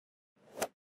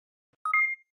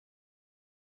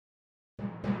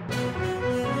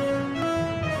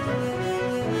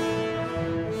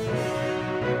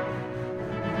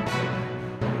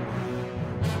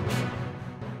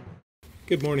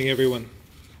Good morning, everyone.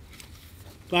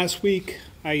 Last week,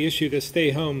 I issued a stay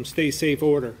home, stay safe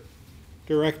order,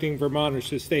 directing Vermonters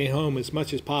to stay home as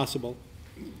much as possible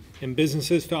and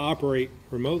businesses to operate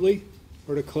remotely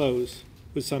or to close,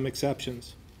 with some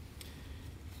exceptions.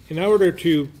 In order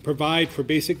to provide for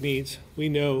basic needs, we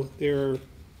know there are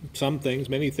some things,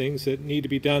 many things, that need to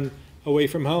be done away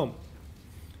from home.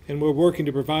 And we're working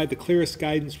to provide the clearest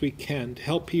guidance we can to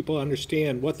help people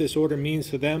understand what this order means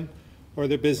to them or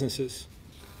their businesses.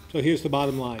 So here's the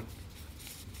bottom line.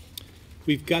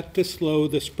 We've got to slow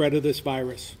the spread of this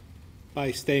virus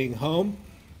by staying home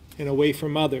and away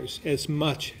from others as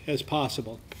much as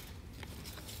possible.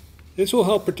 This will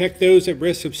help protect those at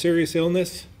risk of serious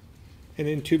illness and,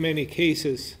 in too many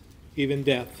cases, even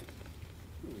death.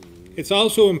 It's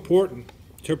also important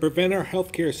to prevent our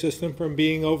healthcare system from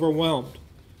being overwhelmed,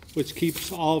 which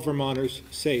keeps all Vermonters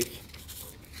safe.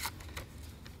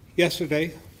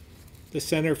 Yesterday, the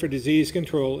Center for Disease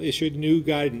Control issued new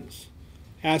guidance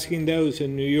asking those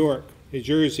in New York, New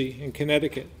Jersey, and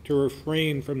Connecticut to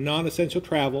refrain from non-essential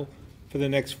travel for the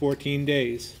next 14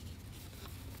 days.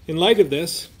 In light of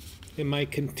this, and my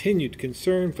continued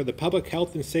concern for the public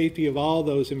health and safety of all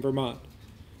those in Vermont,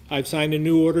 I've signed a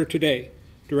new order today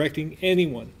directing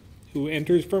anyone who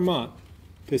enters Vermont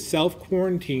to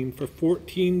self-quarantine for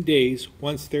 14 days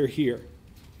once they're here.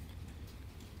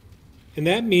 And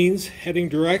that means heading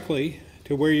directly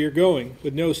to where you're going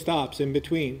with no stops in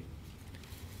between.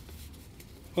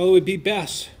 While it would be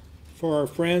best for our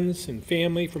friends and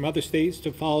family from other states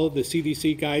to follow the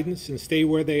CDC guidance and stay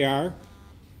where they are,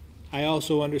 I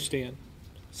also understand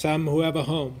some who have a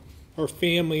home or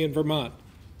family in Vermont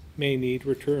may need to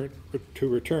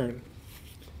return.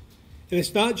 And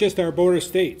it's not just our border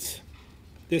states.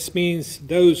 This means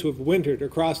those who have wintered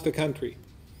across the country.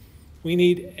 We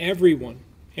need everyone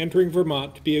entering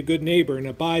Vermont to be a good neighbor and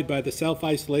abide by the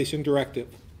self-isolation directive,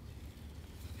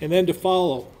 and then to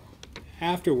follow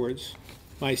afterwards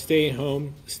my stay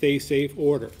home, stay safe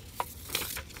order.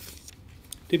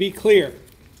 To be clear,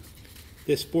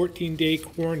 this 14-day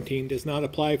quarantine does not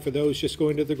apply for those just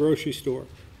going to the grocery store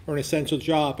or an essential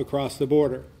job across the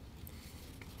border.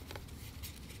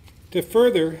 To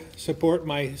further support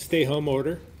my stay home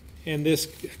order and this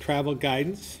travel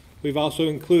guidance, we've also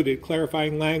included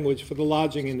clarifying language for the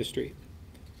lodging industry.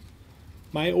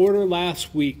 My order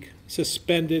last week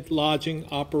suspended lodging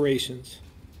operations,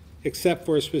 except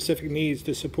for specific needs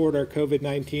to support our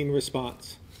COVID-19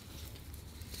 response.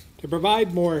 To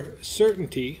provide more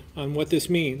certainty on what this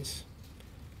means,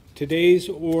 today's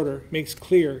order makes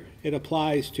clear it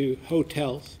applies to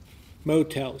hotels,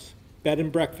 motels, bed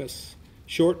and breakfasts,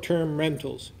 short-term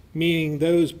rentals, meaning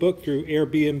those booked through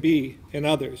Airbnb and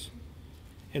others,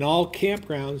 and all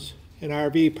campgrounds and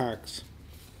RV parks.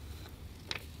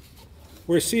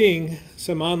 We're seeing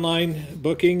some online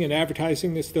booking and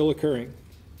advertising that's still occurring.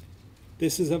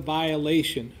 This is a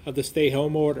violation of the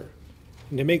stay-home order.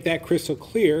 And to make that crystal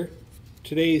clear,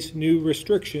 today's new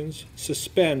restrictions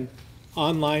suspend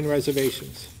online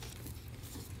reservations.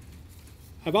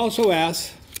 I've also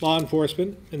asked law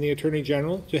enforcement and the Attorney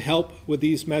General to help with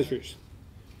these measures,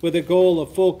 with a goal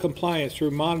of full compliance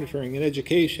through monitoring and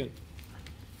education,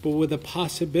 but with the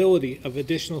possibility of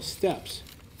additional steps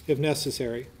if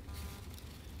necessary.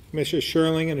 Commissioner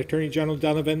Sherling and Attorney General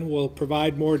Donovan will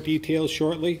provide more details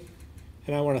shortly,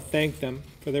 and I want to thank them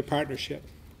for their partnership.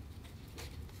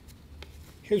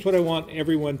 Here's what I want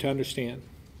everyone to understand.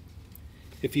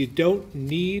 If you don't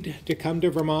need to come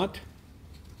to Vermont,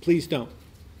 please don't.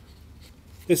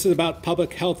 This is about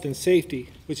public health and safety,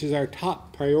 which is our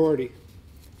top priority.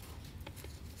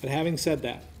 But having said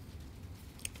that,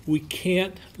 we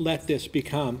can't let this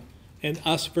become an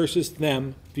us versus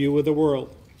them view of the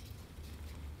world.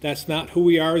 That's not who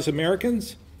we are as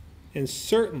Americans, and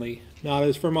certainly not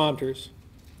as Vermonters,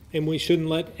 and we shouldn't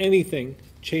let anything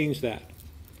change that.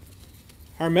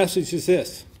 Our message is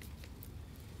this: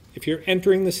 if you're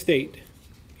entering the state,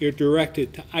 you're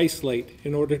directed to isolate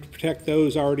in order to protect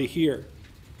those already here,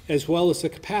 as well as the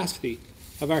capacity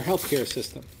of our healthcare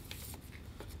system.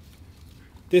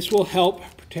 This will help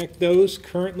protect those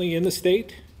currently in the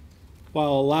state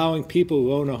while allowing people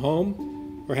who own a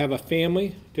home or have a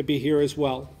family to be here as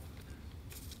well.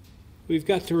 We've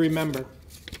got to remember,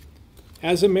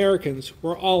 as Americans,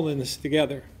 we're all in this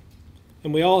together,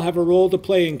 and we all have a role to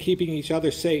play in keeping each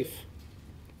other safe.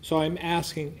 So I'm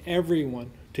asking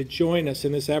everyone to join us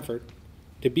in this effort,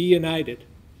 to be united,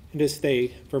 and to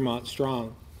stay Vermont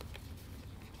strong.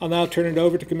 I'll now turn it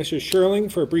over to Commissioner Sherling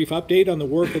for a brief update on the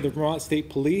work of the Vermont State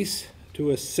Police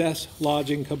to assess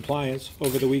lodging compliance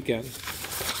over the weekend.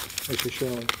 Commissioner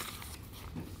Sherling.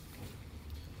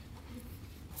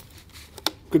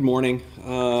 Good morning.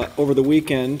 Over the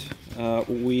weekend,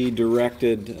 we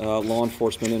directed law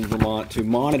enforcement in Vermont to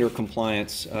monitor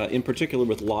compliance, in particular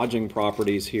with lodging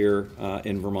properties here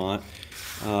in Vermont.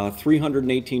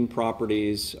 318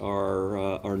 properties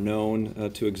are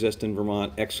known to exist in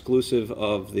Vermont, exclusive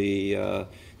of the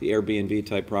Airbnb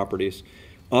type properties.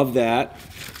 Of that,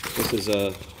 this is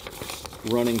a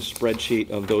running spreadsheet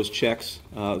of those checks.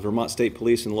 Vermont State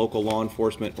Police and local law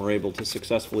enforcement were able to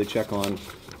successfully check on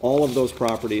all of those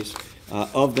properties.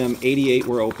 Of them, 88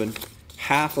 were open.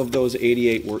 Half of those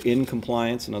 88 were in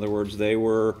compliance. In other words, they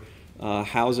were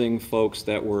housing folks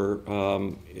that were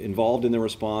involved in the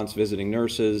response, visiting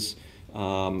nurses,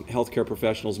 healthcare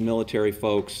professionals, military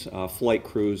folks, flight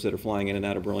crews that are flying in and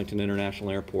out of Burlington International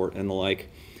Airport and the like.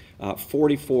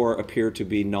 44 appear to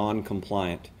be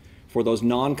non-compliant. For those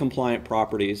non-compliant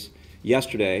properties,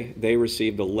 yesterday they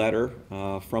received a letter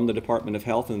from the Department of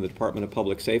Health and the Department of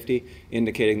Public Safety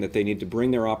indicating that they need to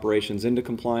bring their operations into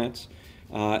compliance,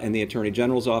 and the Attorney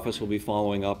General's office will be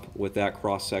following up with that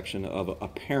cross-section of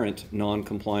apparent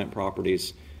non-compliant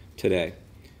properties today.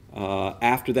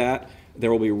 After that, there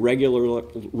will be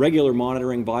regular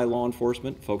monitoring by law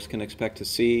enforcement. Folks can expect to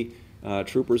see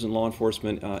troopers and law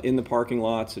enforcement in the parking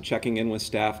lots, checking in with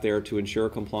staff there to ensure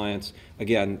compliance.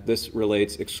 Again, this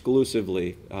relates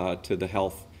exclusively to the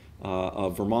health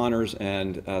of Vermonters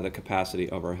and the capacity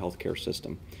of our healthcare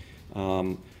system.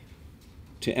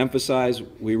 To emphasize,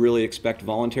 we really expect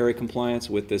voluntary compliance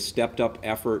with this stepped-up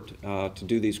effort to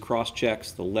do these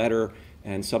cross-checks, the letter,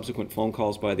 and subsequent phone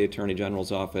calls by the Attorney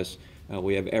General's office.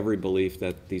 We have every belief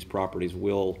that these properties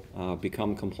will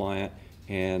become compliant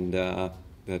and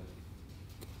that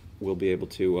we'll be able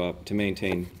to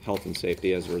maintain health and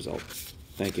safety as a result.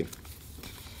 Thank you.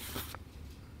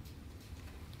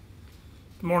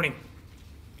 Good morning.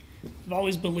 I've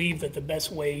always believed that the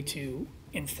best way to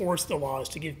enforce the law is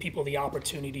to give people the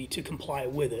opportunity to comply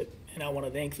with it. And I want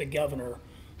to thank the governor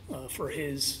for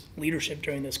his leadership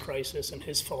during this crisis and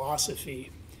his philosophy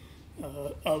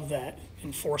of that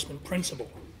enforcement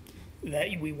principle. That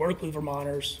we work with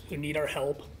Vermonters who need our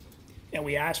help, and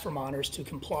we ask Vermonters to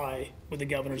comply with the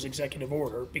governor's executive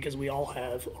order because we all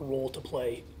have a role to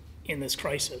play in this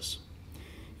crisis.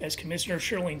 As Commissioner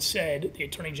Sherling said, the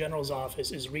Attorney General's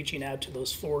office is reaching out to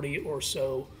those 40 or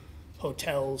so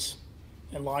hotels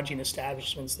and lodging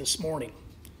establishments this morning.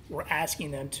 We're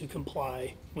asking them to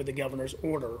comply with the governor's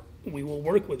order. We will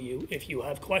work with you if you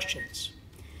have questions.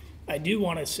 I do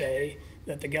want to say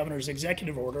that the governor's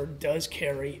executive order does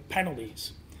carry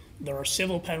penalties. There are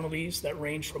civil penalties that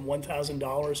range from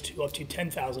 $1,000 to up to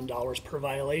 $10,000 per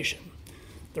violation.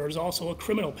 There is also a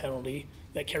criminal penalty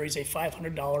that carries a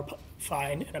 $500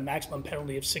 fine and a maximum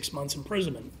penalty of 6 months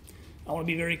imprisonment. I want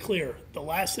to be very clear. The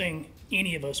last thing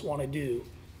any of us want to do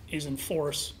is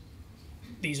enforce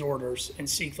these orders and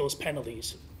seek those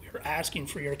penalties. We're asking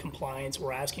for your compliance.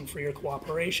 We're asking for your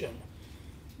cooperation.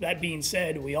 That being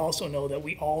said, we also know that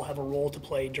we all have a role to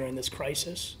play during this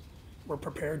crisis. We're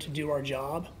prepared to do our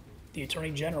job. The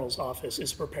Attorney General's office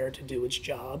is prepared to do its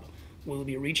job. We will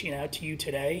be reaching out to you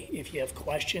today. If you have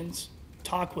questions,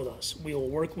 talk with us. We will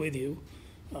work with you,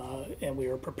 and we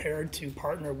are prepared to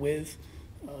partner with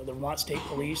the Vermont State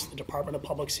Police, the Department of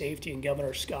Public Safety, and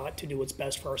Governor Scott to do what's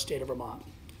best for our state of Vermont.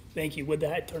 Thank you. With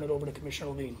that, I turn it over to Commissioner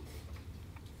Levine.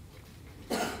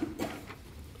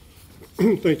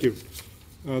 Thank you.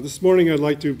 This morning I'd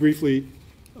like to briefly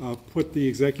put the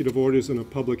executive orders in a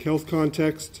public health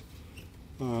context,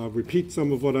 repeat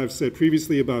some of what I've said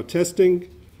previously about testing,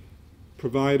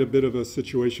 provide a bit of a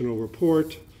situational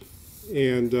report,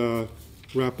 and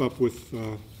wrap up with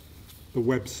the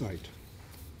website.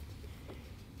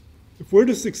 If we're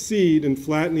to succeed in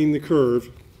flattening the curve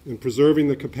and preserving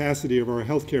the capacity of our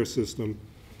healthcare system,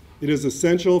 it is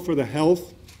essential for the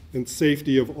health and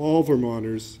safety of all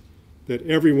Vermonters that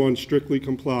everyone strictly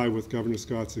comply with Governor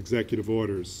Scott's executive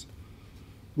orders.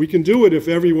 We can do it if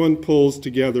everyone pulls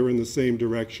together in the same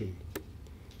direction.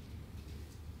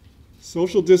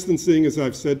 Social distancing, as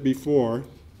I've said before,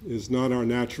 is not our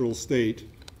natural state,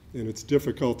 and it's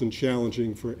difficult and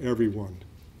challenging for everyone.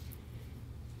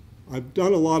 I've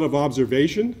done a lot of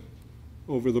observation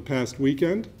over the past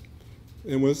weekend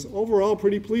and was overall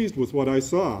pretty pleased with what I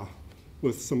saw,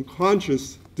 with some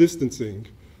conscious distancing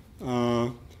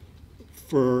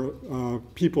for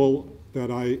people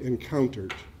that I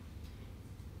encountered.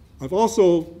 I've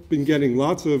also been getting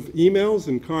lots of emails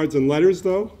and cards and letters,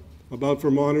 though, about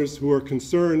Vermonters who are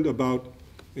concerned about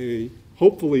a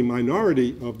hopefully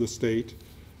minority of the state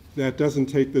that doesn't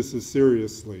take this as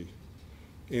seriously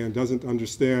and doesn't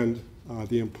understand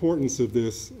the importance of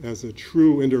this as a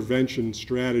true intervention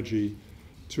strategy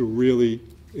to really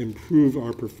improve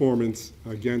our performance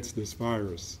against this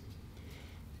virus.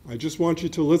 I just want you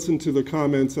to listen to the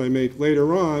comments I make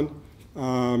later on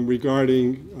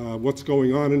regarding what's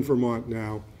going on in Vermont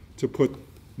now to put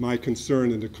my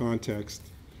concern into context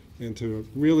and to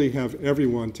really have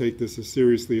everyone take this as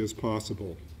seriously as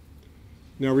possible.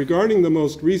 Now, regarding the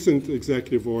most recent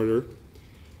executive order,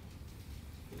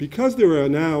 because there are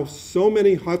now so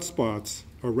many hotspots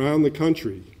around the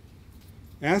country,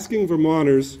 asking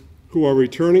Vermonters who are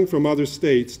returning from other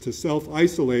states to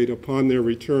self-isolate upon their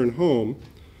return home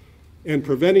and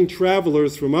preventing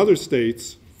travelers from other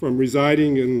states from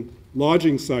residing in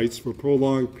lodging sites for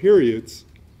prolonged periods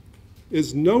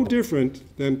is no different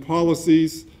than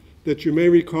policies that you may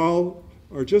recall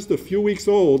are just a few weeks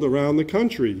old around the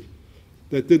country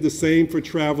that did the same for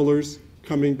travelers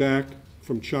coming back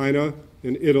from China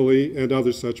and Italy and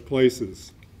other such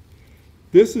places.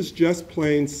 This is just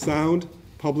plain sound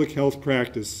public health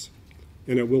practice,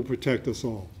 and it will protect us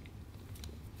all.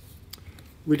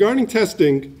 Regarding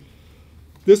testing,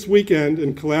 this weekend,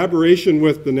 in collaboration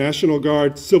with the National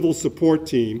Guard Civil Support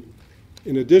Team,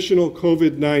 an additional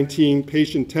COVID-19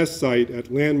 patient test site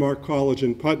at Landmark College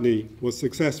in Putney was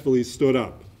successfully stood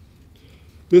up.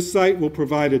 This site will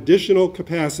provide additional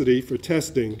capacity for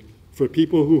testing for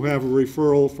people who have a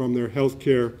referral from their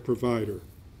healthcare provider.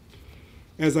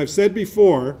 As I've said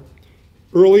before,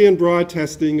 early and broad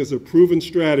testing is a proven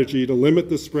strategy to limit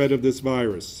the spread of this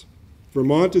virus.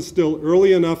 Vermont is still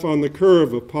early enough on the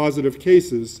curve of positive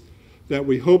cases that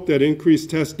we hope that increased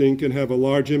testing can have a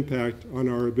large impact on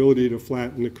our ability to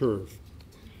flatten the curve.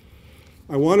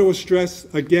 I want to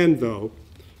stress again, though,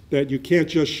 that you can't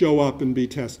just show up and be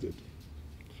tested.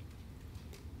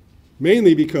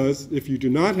 Mainly because if you do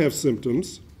not have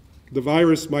symptoms, the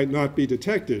virus might not be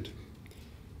detected,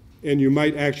 and you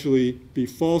might actually be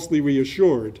falsely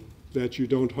reassured that you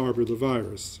don't harbor the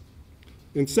virus.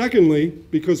 And secondly,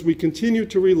 because we continue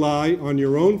to rely on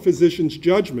your own physician's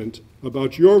judgment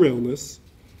about your illness,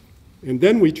 and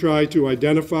then we try to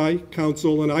identify,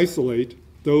 counsel, and isolate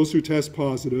those who test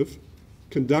positive,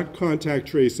 conduct contact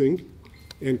tracing,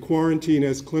 and quarantine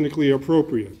as clinically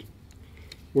appropriate.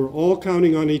 We're all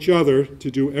counting on each other to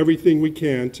do everything we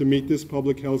can to meet this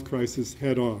public health crisis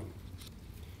head on.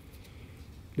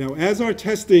 Now, as our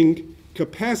testing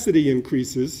capacity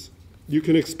increases, you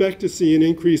can expect to see an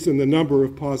increase in the number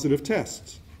of positive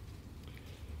tests.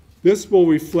 This will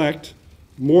reflect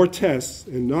more tests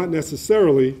and not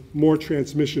necessarily more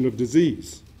transmission of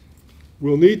disease.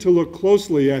 We'll need to look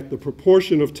closely at the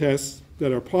proportion of tests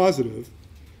that are positive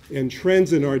and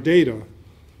trends in our data,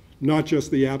 not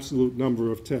just the absolute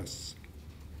number of tests.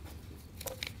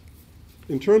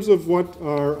 In terms of what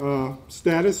our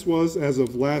status was as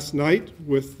of last night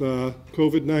with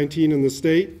COVID-19 in the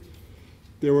state,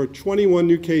 there were 21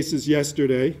 new cases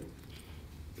yesterday,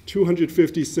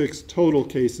 256 total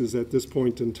cases at this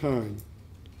point in time.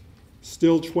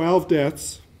 Still 12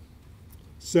 deaths,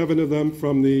 7 of them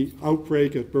from the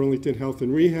outbreak at Burlington Health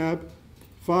and Rehab,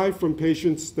 5 from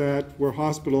patients that were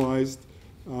hospitalized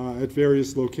at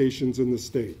various locations in the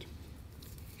state.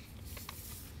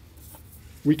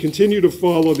 We continue to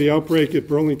follow the outbreak at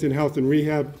Burlington Health and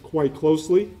Rehab quite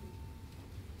closely.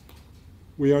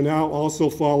 We are now also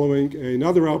following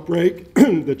another outbreak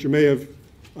that you may have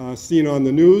seen on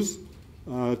the news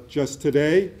just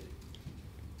today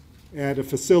at a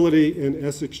facility in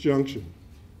Essex Junction.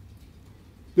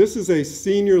 This is a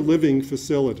senior living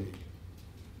facility.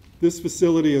 This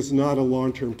facility is not a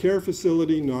long-term care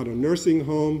facility, not a nursing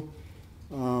home.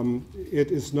 It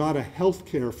is not a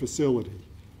healthcare facility.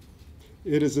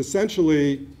 It is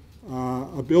essentially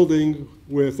a building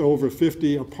with over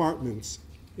 50 apartments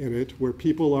in it where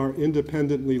people are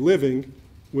independently living,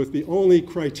 with the only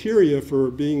criteria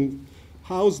for being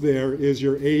housed there is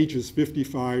your age is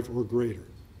 55 or greater.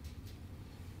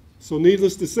 So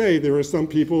needless to say, there are some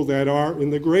people that are in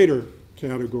the greater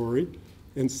category,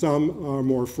 and some are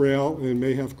more frail and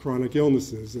may have chronic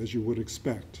illnesses, as you would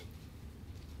expect.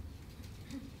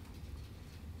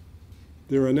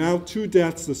 There are now 2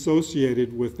 deaths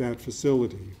associated with that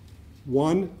facility.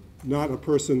 One, not a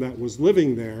person that was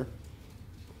living there,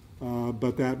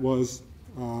 but that was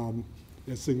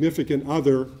a significant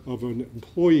other of an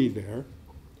employee there.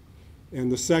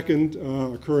 And the second,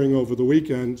 occurring over the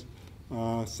weekend,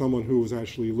 someone who was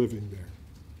actually living there.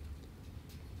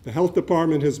 The health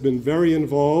department has been very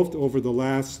involved over the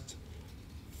last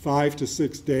 5 to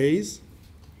 6 days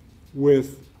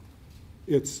with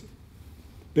its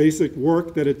basic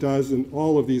work that it does in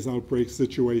all of these outbreak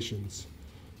situations,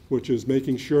 which is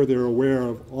making sure they're aware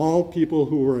of all people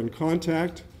who were in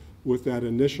contact with that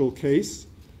initial case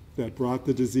that brought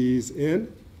the disease in,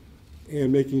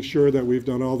 and making sure that we've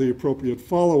done all the appropriate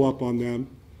follow-up on them,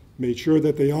 made sure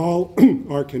that they all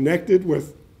are connected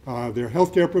with their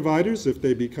healthcare providers if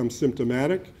they become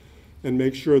symptomatic, and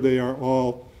make sure they are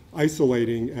all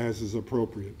isolating as is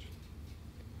appropriate.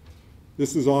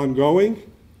 This is ongoing,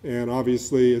 and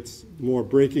obviously it's more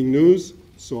breaking news,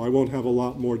 so I won't have a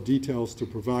lot more details to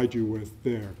provide you with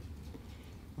there.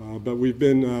 But we've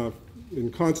been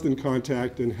in constant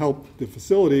contact and helped the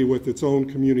facility with its own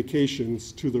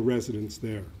communications to the residents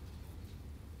there.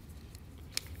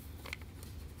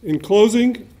 In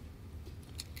closing,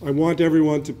 I want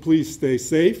everyone to please stay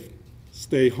safe,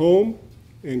 stay home,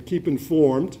 and keep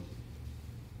informed.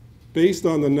 Based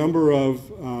on the number of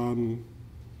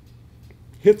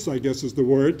hits, I guess is the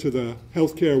word, to the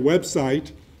healthcare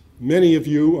website, many of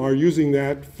you are using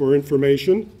that for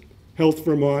information,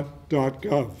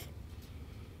 healthvermont.gov.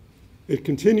 It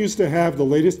continues to have the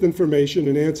latest information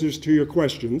and answers to your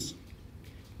questions.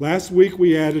 Last week,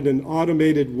 we added an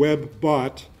automated web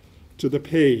bot to the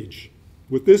page.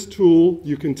 With this tool,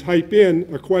 you can type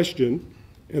in a question,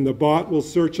 and the bot will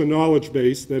search a knowledge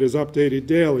base that is updated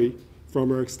daily from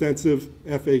our extensive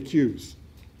FAQs,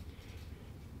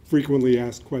 frequently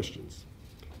asked questions.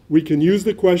 We can use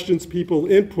the questions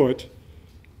people input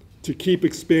to keep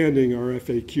expanding our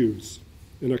FAQs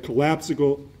in a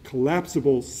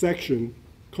collapsible section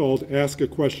called Ask a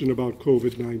Question About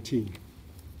COVID-19.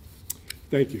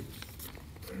 Thank you.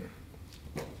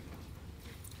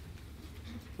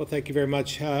 Well, thank you very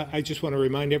much. I just want to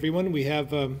remind everyone, we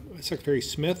have Secretary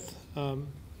Smith,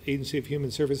 Agency of Human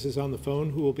Services, on the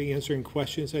phone, who will be answering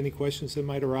questions, any questions that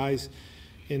might arise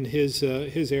in his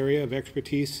area of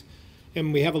expertise.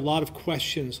 And we have a lot of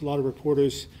questions, a lot of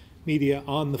reporters, media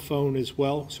on the phone as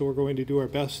well, so we're going to do our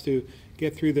best to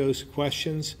get through those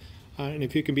questions. And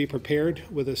if you can be prepared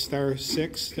with a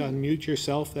 *6 to unmute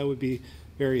yourself, that would be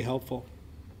very helpful.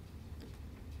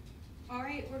 All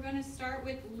right, we're going to start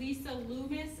with Lisa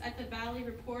Loomis at the Valley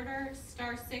Reporter,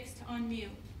 *6 to unmute.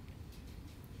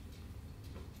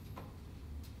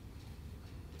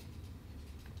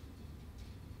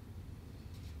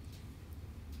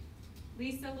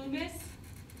 Lisa Loomis.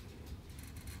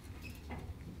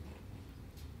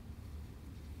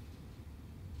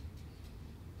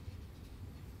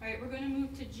 All right, we're going to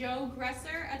move to Joe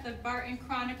Gresser at the Barton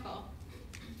Chronicle.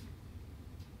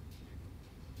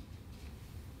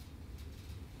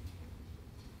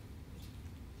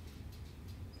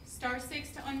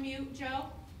 *6 to unmute, Joe.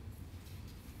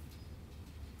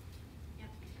 Yep.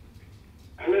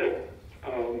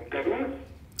 Hello, Governor.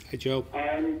 Hi, Joe.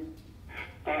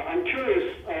 I'm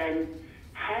curious,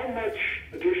 how much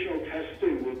additional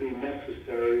testing will be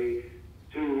necessary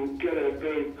to get a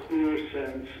very clear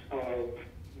sense of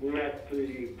what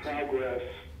the progress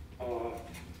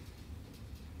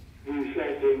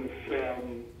resulting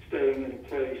from staying in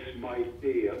place might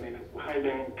be? I mean, how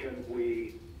long can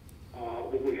we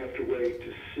will we have to wait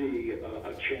to see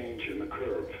a change in the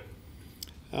curve?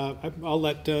 I'll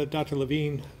let Dr.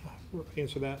 Levine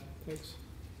answer that. Thanks.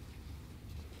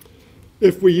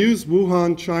 If we use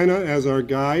Wuhan, China as our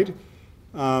guide,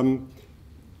 and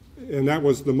that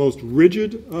was the most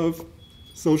rigid of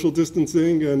social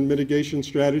distancing and mitigation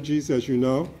strategies, as you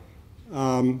know,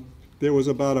 there was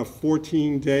about a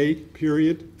 14-day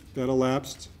period that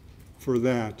elapsed for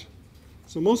that.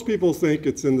 So most people think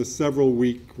it's in the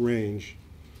several-week range.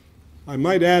 I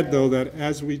might add, though, that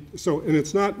and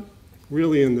it's not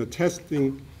really in the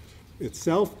testing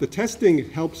itself. The testing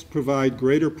helps provide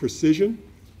greater precision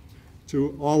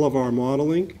to all of our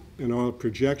modeling and our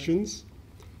projections.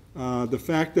 The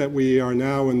fact that we are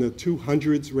now in the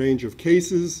 200s range of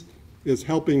cases is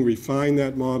helping refine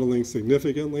that modeling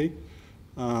significantly.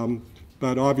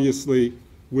 But obviously,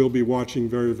 we'll be watching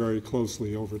very, very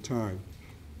closely over time.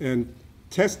 And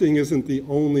testing isn't the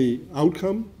only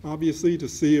outcome, obviously, to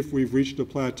see if we've reached a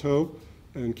plateau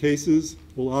in cases.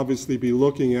 We'll obviously be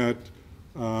looking at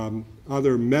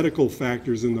other medical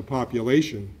factors in the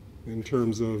population in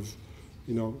terms of,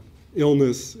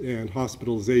 illness and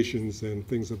hospitalizations and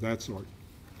things of that sort.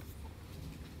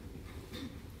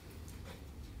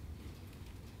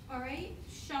 All right,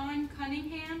 Sean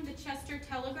Cunningham, the Chester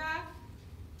Telegraph.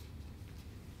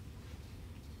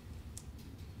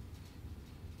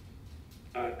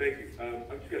 Thank you.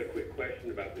 I've just got a quick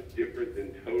question about the difference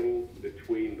in totals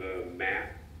between the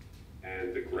map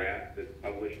and the graph that's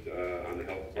published on the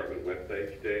Health Department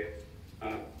website today.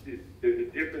 There's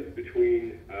a difference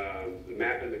between the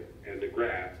map and the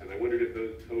graph, and I wondered if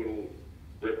those totals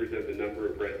represent the number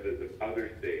of residents of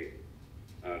other states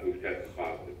who've tested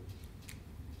positive.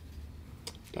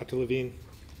 Dr. Levine.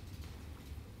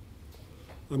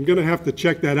 I'm going to have to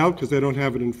check that out because I don't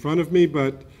have it in front of me,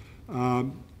 but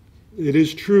It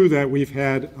is true that we've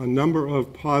had a number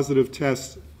of positive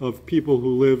tests of people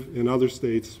who live in other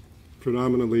states,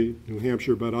 predominantly New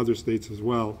Hampshire, but other states as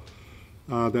well,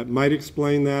 that might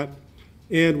explain that.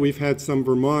 And we've had some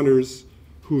Vermonters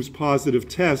whose positive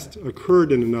test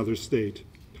occurred in another state.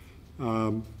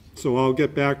 So I'll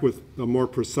get back with a more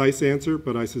precise answer,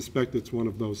 but I suspect it's one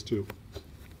of those two.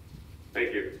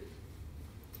 Thank you.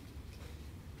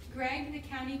 Greg, the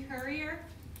county courier.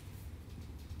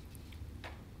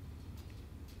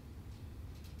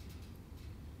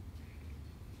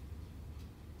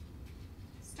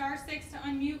 Star 6 to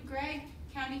unmute. Greg,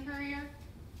 county courier.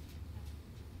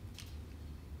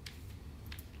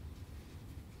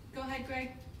 Go ahead,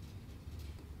 Greg.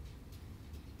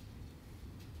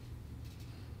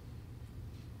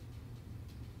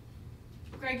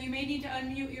 Greg, you may need to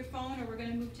unmute your phone or we're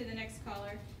going to move to the next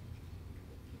caller.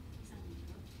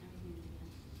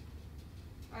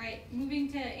 All right,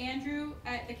 moving to Andrew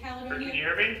at the Caledonia. Can you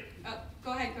hear me? Oh,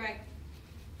 go ahead, Greg.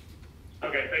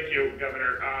 Okay, thank you,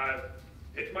 Governor.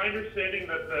 It's my understanding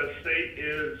that the state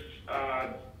is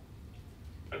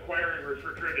acquiring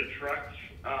refrigerated trucks.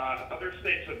 Other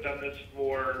states have done this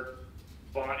for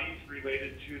bodies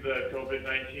related to the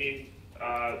COVID-19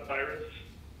 virus.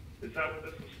 Is that what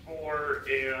this is for?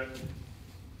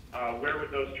 And where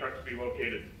would those trucks be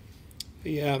located?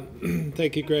 Yeah,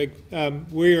 thank you, Greg.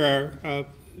 We are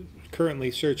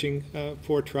currently searching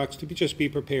for trucks to just be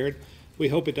prepared. We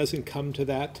hope it doesn't come to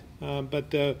that,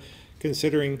 but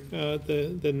considering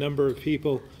the number of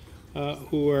people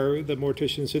who are the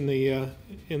morticians in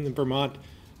the Vermont,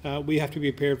 we have to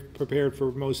be prepared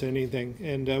for most anything,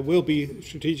 and we'll be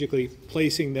strategically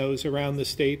placing those around the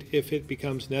state if it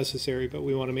becomes necessary. But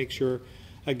we want to make sure,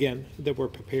 again, that we're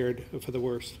prepared for the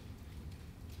worst.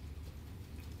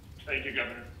 Thank you,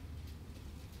 Governor.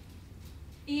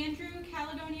 Andrew,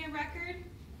 Caledonia Record.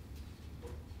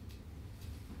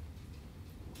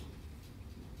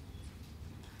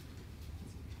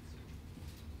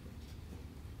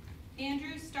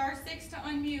 Andrew, star 6 to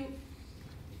unmute.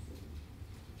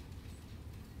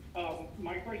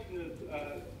 My question is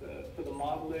for the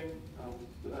modeling.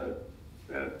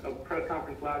 At a press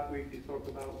conference last week, you spoke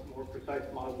about more precise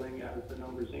modeling as the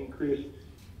numbers increase.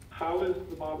 How has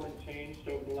the modeling changed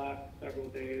over the last several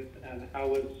days, and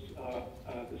how is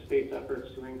the state's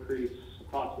efforts to increase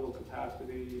hospital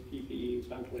capacity, PPE,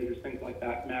 ventilators, things like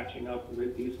that, matching up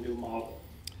with these new models?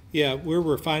 Yeah, we're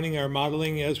refining our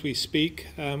modeling as we speak.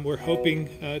 We're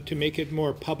hoping to make it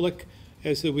more public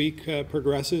as the week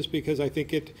progresses, because I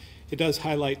think it does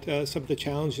highlight some of the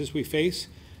challenges we face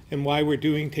and why we're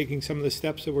taking some of the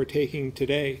steps that we're taking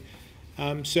today.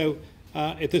 So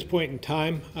at this point in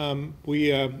time,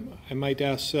 I might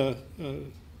ask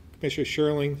Commissioner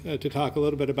Sherling to talk a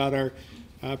little bit about our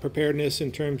preparedness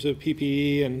in terms of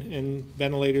PPE and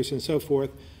ventilators and so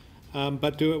forth.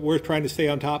 But we're trying to stay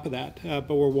on top of that,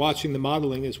 but we're watching the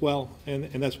modeling as well.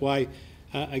 And that's why,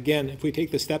 again, if we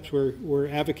take the steps we're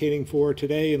advocating for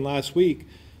today and last week,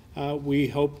 we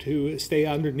hope to stay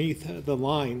underneath the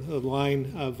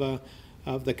line of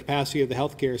the capacity of the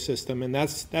healthcare system, and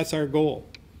that's our goal.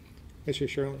 Mr.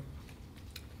 Sherling.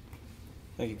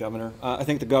 Thank you, Governor. I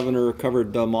think the Governor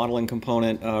covered the modeling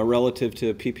component relative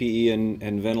to PPE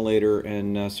and ventilator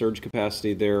and surge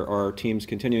capacity. There are teams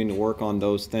continuing to work on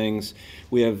those things.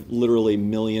 We have literally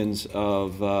millions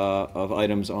of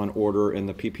items on order in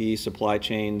the PPE supply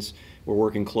chains. We're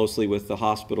working closely with the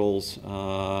hospitals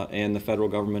and the federal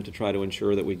government to try to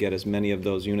ensure that we get as many of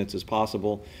those units as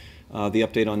possible. The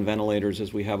update on ventilators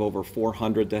is we have over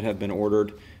 400 that have been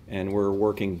ordered, and we're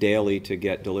working daily to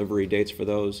get delivery dates for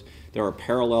those. There are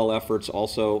parallel efforts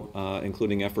also,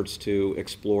 including efforts to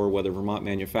explore whether Vermont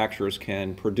manufacturers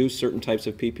can produce certain types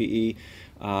of PPE,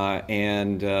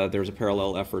 and there's a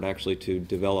parallel effort actually to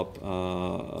develop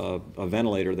a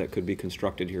ventilator that could be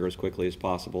constructed here as quickly as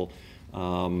possible,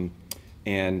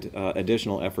 and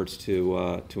additional efforts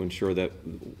to ensure that,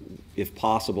 if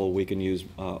possible, we can use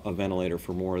a ventilator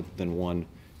for more than one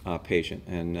patient.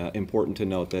 And important to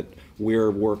note that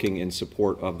we're working in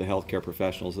support of the healthcare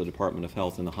professionals, the Department of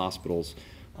Health, and the hospitals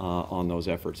on those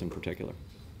efforts in particular.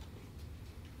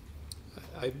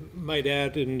 I might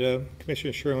add, and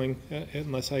Commissioner Sherling,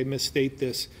 unless I misstate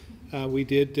this, we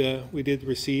did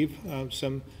receive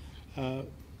some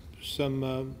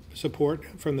support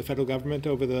from the federal government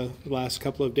over the last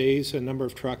couple of days. A number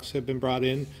of trucks have been brought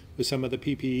in with some of the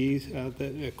PPE,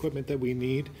 the equipment that we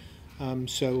need.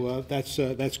 So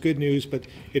that's good news, but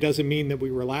it doesn't mean that we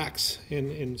relax.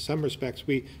 In some respects,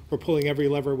 we're pulling every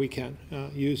lever we can,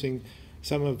 using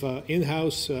some of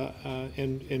in-house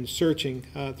and searching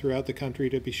throughout the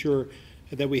country to be sure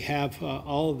that we have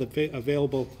all of the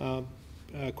available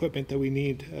equipment that we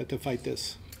need to fight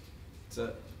this. It's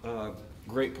a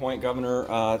great point,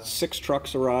 Governor. 6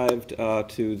 trucks arrived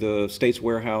to the state's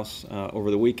warehouse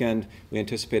over the weekend. We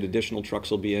anticipate additional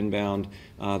trucks will be inbound.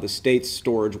 The state's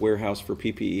storage warehouse for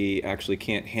PPE actually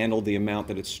can't handle the amount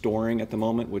that it's storing at the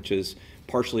moment, which is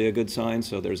partially a good sign.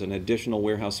 So there's an additional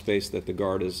warehouse space that the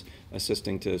Guard is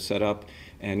assisting to set up,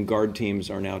 and Guard teams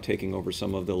are now taking over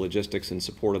some of the logistics in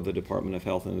support of the Department of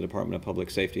Health and the Department of Public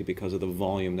Safety because of the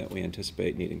volume that we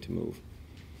anticipate needing to move.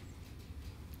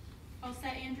 All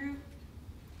set, Andrew?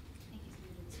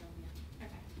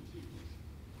 Okay.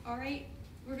 All right,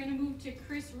 we're gonna move to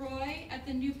Chris Roy at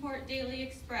the Newport Daily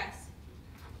Express.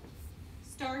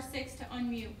 *6 to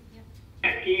unmute.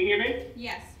 Can you hear me?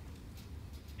 Yes.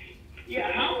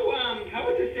 Yeah, how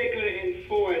is the state going to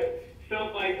enforce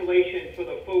self-isolation for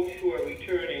the folks who are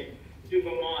returning to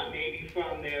Vermont, maybe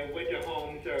from their winter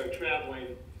homes or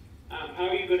traveling? How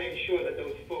are you going to ensure that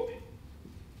those folks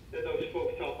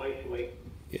self-isolate?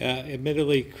 Yeah,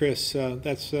 admittedly, Chris,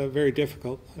 that's very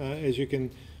difficult. As you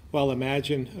can well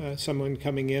imagine, someone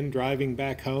coming in, driving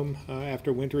back home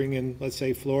after wintering in, let's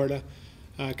say, Florida,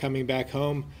 coming back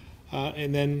home,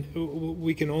 and then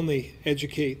we can only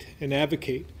educate and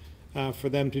advocate for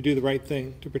them to do the right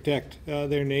thing, to protect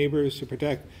their neighbors, to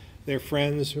protect their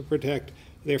friends, to protect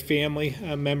their family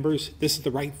members. This is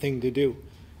the right thing to do.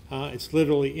 It's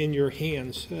literally in your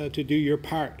hands to do your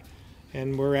part.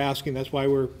 And we're asking, that's why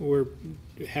we're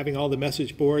having all the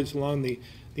message boards along the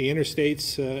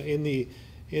interstates, in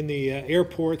the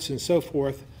airports and so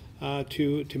forth,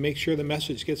 to make sure the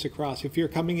message gets across. If you're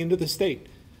coming into the state,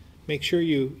 make sure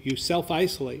you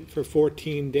self-isolate for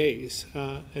 14 days.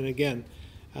 And again,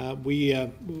 we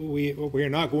are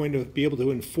not going to be able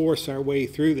to enforce our way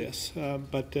through this,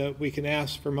 but we can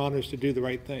ask Vermonters to do the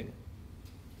right thing.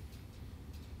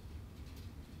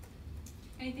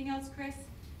 Anything else, Chris?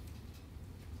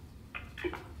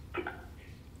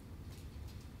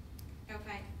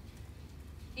 Okay.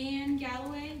 Ann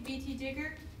Galloway, BT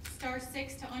Digger,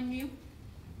 *6 to unmute.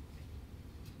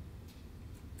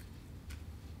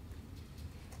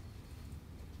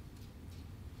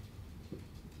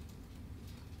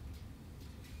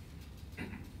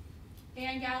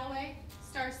 Ann Galloway,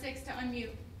 *6 to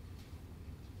unmute.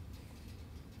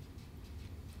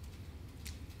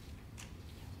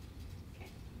 Okay,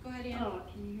 go ahead, Ann. Oh,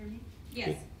 can you hear me?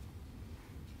 Yes.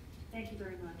 Thank you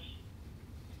very much.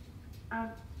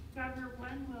 Governor,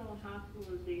 when will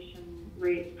hospitalization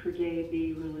rates per day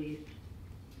be released?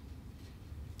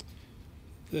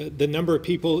 The number of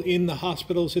people in the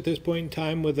hospitals at this point in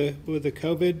time with the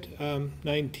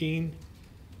COVID-19.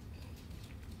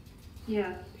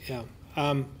 Yeah. Yeah.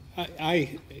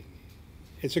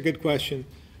 It's a good question.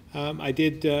 I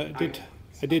did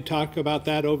talk about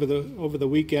that over the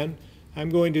weekend. I'm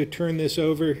going to turn this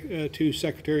over to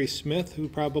Secretary Smith, who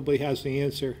probably has the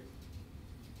answer.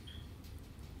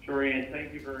 Sure, Ann,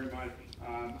 thank you very much.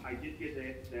 I did get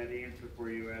that answer for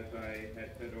you, as I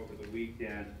had said over the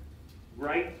weekend.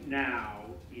 Right now,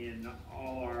 in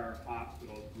all our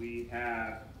hospitals, we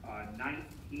have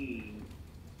 19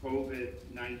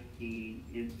 COVID-19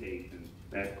 inpatients.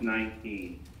 That's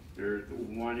 19. There's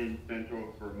 1 in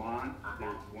central Vermont.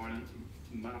 There's 1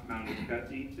 in Mount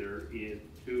Scottney. There is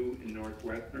 2 in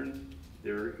Northwestern.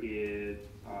 There is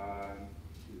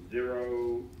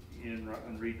 0 in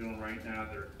Rutland Regional right now.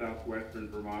 There's Southwestern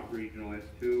Vermont Regional at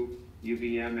 2,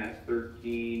 UVM at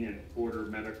 13, and Porter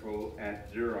Medical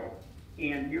at 0.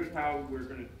 And here's how we're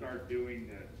going to start doing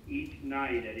this. Each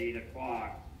night at 8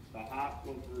 o'clock, the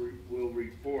hospitals will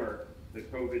report the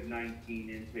COVID-19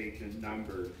 inpatient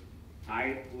numbers.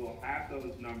 I will have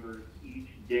those numbers each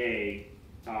day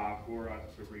for us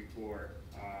to report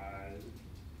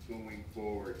going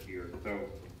forward here. So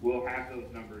we'll have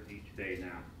those numbers each day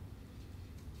now.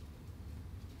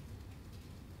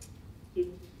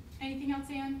 Anything else,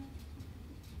 Ann?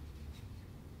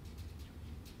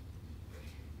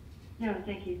 No,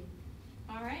 thank you.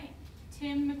 All right.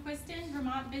 Tim McQuiston,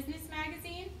 Vermont Business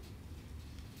Magazine.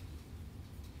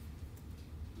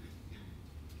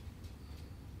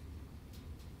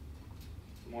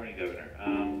 Good morning, Governor.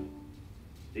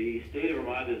 The state of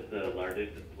Vermont is the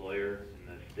largest employer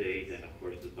in the state, and of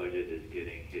course the budget is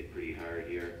getting hit pretty hard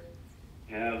here.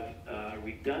 Have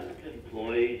redundant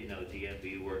employees,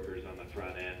 DMV workers on the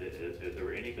front end, has there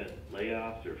been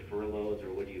layoffs or furloughs,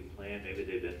 or what do you plan? Maybe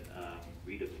they've been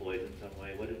redeployed in some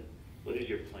way. What is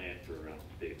your plan for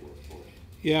state workforce?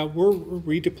 Yeah, we're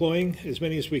redeploying as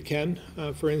many as we can.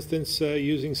 For instance,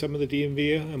 using some of the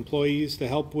DMV employees to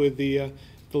help with the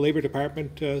Labor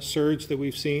Department surge that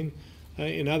we've seen.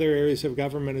 in other areas of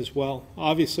government as well.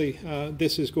 Obviously,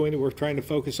 we're trying to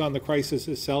focus on the crisis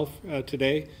itself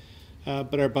today,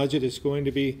 but our budget is going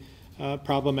to be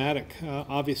problematic,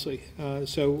 obviously.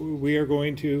 So we are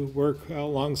going to work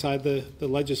alongside the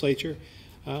legislature,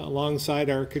 alongside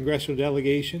our congressional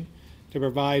delegation, to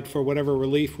provide for whatever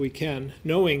relief we can,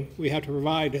 knowing we have to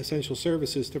provide essential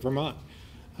services to Vermont.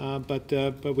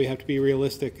 But we have to be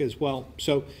realistic as well.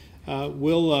 So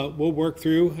we'll work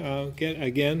through,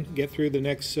 get through the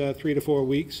next 3 to 4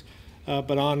 weeks.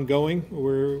 But ongoing,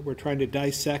 we're trying to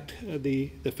dissect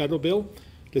the federal bill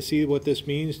to see what this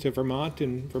means to Vermont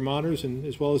and Vermonters, and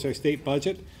as well as our state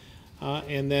budget,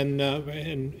 and then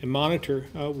and monitor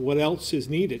what else is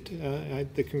needed.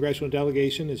 The congressional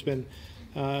delegation has been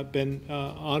having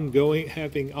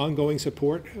ongoing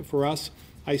support for us.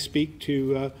 I speak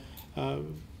to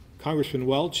Congressman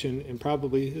Welch and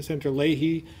probably Senator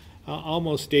Leahy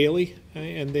almost daily,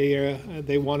 and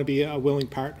they want to be a willing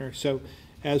partner. So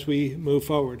as we move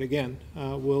forward, again,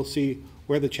 we'll see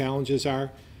where the challenges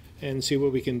are and see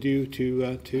what we can do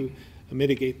to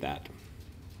mitigate that.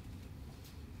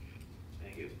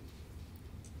 Thank you.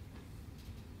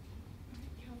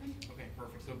 Calvin? Okay,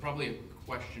 perfect. So probably a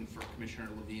question for Commissioner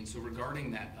Levine. So regarding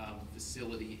that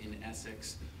facility in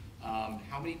Essex,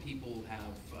 how many people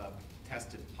have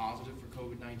tested positive for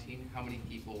COVID-19? How many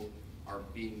people are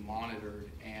being monitored?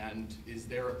 And is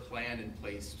there a plan in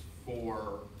place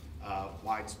for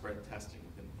widespread testing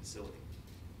within the facility?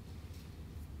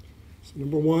 So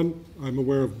number one, I'm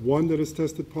aware of one that has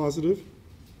tested positive.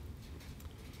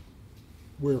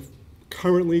 We're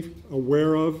currently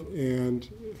aware of and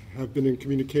have been in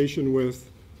communication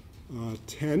with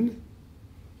 10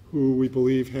 who we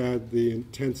believe had the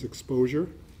intense exposure.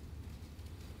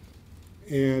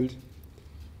 And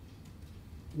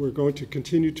we're going to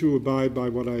continue to abide by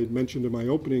what I mentioned in my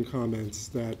opening comments,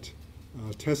 that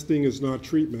testing is not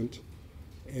treatment,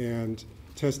 and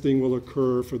testing will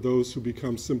occur for those who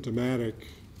become symptomatic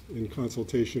in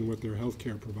consultation with their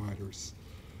healthcare providers.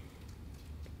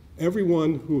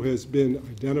 Everyone who has been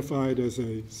identified as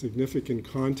a significant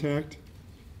contact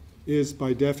is,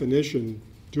 by definition,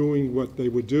 doing what they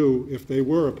would do if they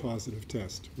were a positive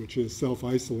test, which is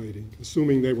self-isolating,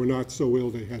 assuming they were not so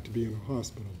ill they had to be in a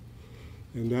hospital.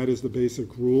 And that is the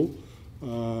basic rule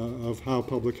of how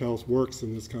public health works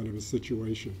in this kind of a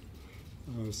situation.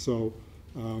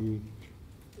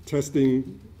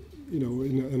 Testing,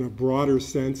 in a broader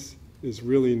sense, is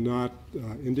really not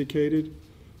indicated.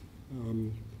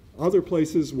 Other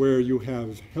places where you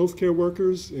have healthcare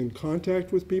workers in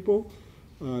contact with people,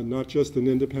 not just an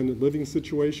independent living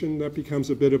situation, that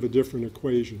becomes a bit of a different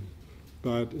equation.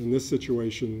 But in this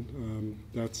situation,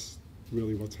 that's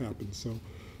really what's happened. So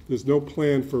there's no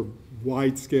plan for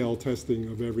wide-scale testing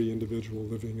of every individual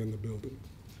living in the building.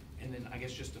 And then I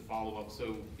guess just to follow up,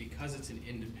 so because it's an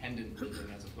independent living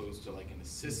as opposed to like an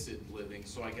assisted living,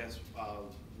 so I guess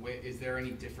is there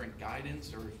any different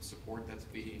guidance or support that's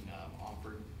being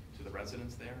offered to the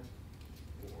residents there?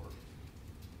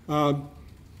 Or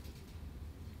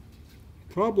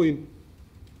probably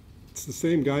it's the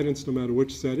same guidance no matter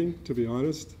which setting, to be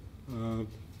honest,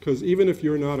 because even if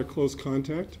you're not a close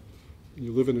contact,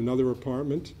 you live in another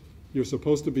apartment, you're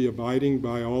supposed to be abiding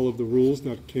by all of the rules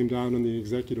that came down in the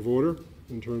executive order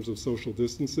in terms of social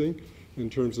distancing, in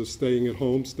terms of staying at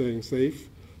home, staying safe.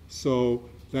 So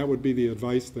that would be the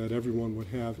advice that everyone would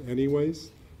have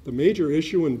anyways. The major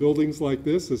issue in buildings like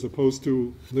this, as opposed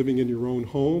to living in your own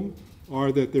home,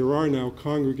 are that there are now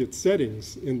congregate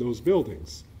settings in those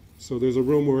buildings. So there's a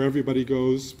room where everybody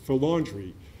goes for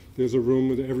laundry. There's a room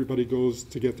where everybody goes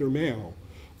to get their mail.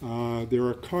 There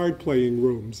are card playing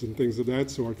rooms and things of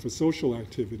that sort for social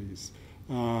activities.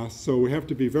 So we have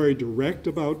to be very direct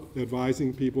about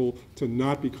advising people to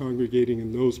not be congregating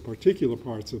in those particular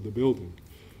parts of the building.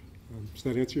 Does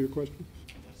that answer your question?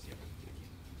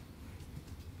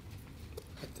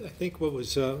 I think what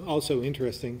was also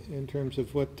interesting in terms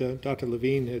of what Dr.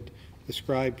 Levine had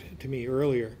described to me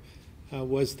earlier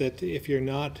was that if you're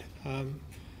not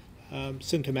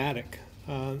symptomatic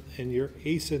and you're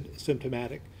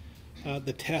asymptomatic,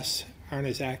 the tests aren't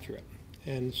as accurate.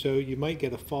 And so you might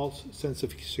get a false sense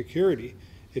of security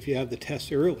if you have the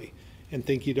test early and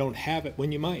think you don't have it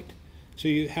when you might. So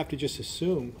you have to just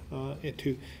assume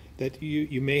that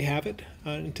you may have it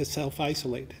and to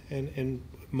self-isolate and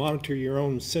monitor your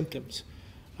own symptoms.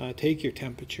 Take your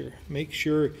temperature. Make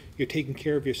sure you're taking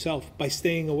care of yourself by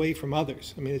staying away from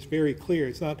others. I mean, it's very clear.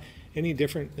 It's not any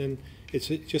different than it's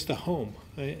just a home.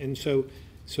 And so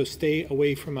stay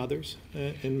away from others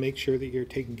and make sure that you're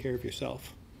taking care of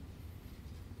yourself.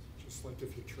 Just like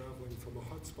if you're traveling from a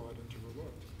hotspot into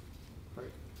Vermont.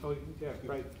 Right. Oh, yeah,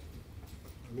 right.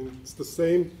 I mean, it's the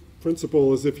same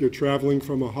principle as if you're traveling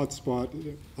from a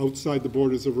hotspot outside the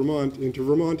borders of Vermont into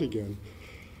Vermont again.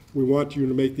 We want you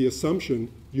to make the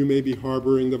assumption you may be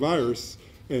harboring the virus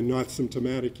and not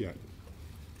symptomatic yet.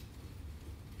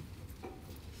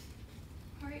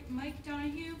 All right, Mike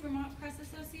Donahue, Vermont Press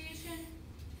Association.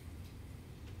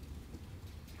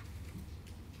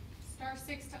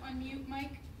 *6 to unmute,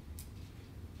 Mike.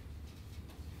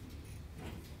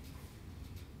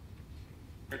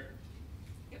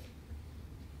 Yep.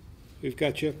 We've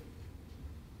got you.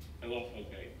 Hello,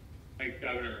 okay. Thanks,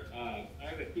 Governor. I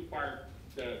have a two-part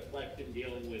question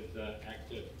dealing with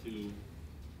access to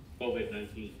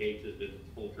COVID-19 cases in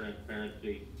full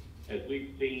transparency. As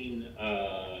we've seen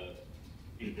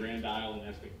in Grand Isle and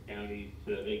Essex counties,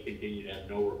 they continue to have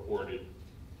no reported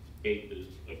cases.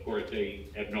 Of course, they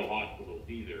have no hospitals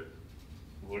either.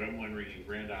 What I'm wondering, in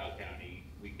Grand Isle County,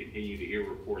 we continue to hear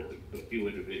reports of a few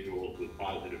individuals with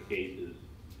positive cases,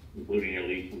 including at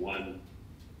least one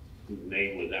whose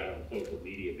name was out on social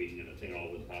media being in a St.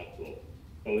 Albans hospital.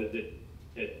 So is it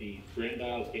that these Grand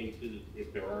Isle cases,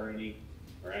 if there are any,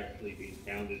 are actually being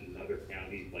counted in other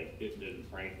counties like Chittenden and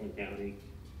Franklin County,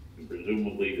 and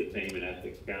presumably the same in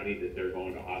Essex County, that they're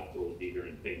going to hospitals either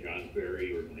in St.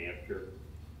 Johnsbury or New Hampshire?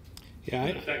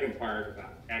 Yeah. The second part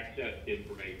about access to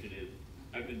information is,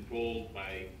 I've been told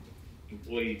by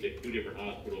employees at two different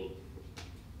hospitals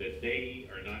that they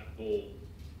are not told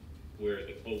where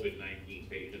the COVID-19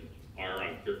 patients are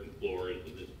on certain floors,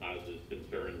 and this causes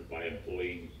concerns by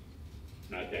employees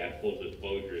not to have full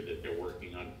disclosure that they're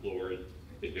working on floors.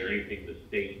 Is there anything the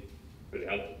state or the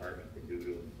health department can do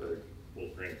to encourage full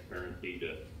transparency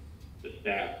to the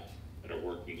staff that are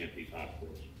working at these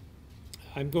hospitals?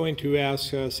 I'm going to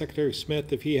ask Secretary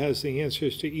Smith if he has the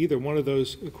answers to either one of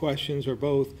those questions or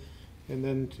both, and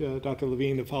then Dr.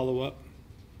 Levine to follow up.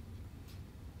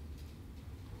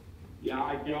 Yeah,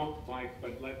 I don't, Mike,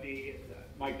 but let me,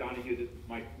 Mike Donahue, this is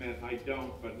Mike Smith. I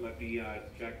don't, but let me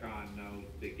check on those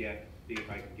to see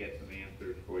if I can get some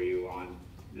answers for you on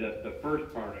the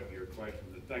first part of your question.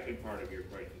 The second part of your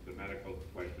question is a medical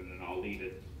question, and I'll leave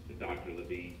it to Dr.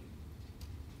 Levine.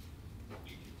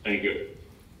 Thank you.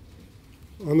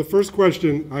 On the first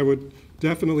question, I would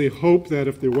definitely hope that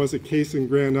if there was a case in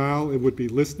Grand Isle, it would be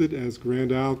listed as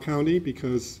Grand Isle County,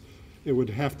 because it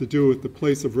would have to do with the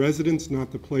place of residence,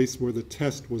 not the place where the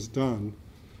test was done.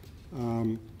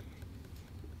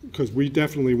 Because we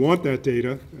definitely want that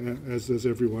data, as does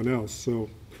everyone else. So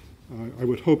I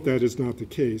would hope that is not the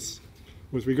case.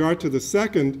 With regard to the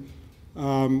second,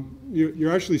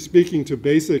 you're actually speaking to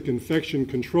basic infection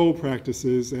control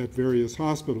practices at various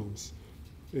hospitals.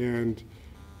 And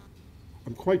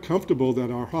I'm quite comfortable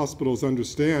that our hospitals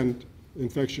understand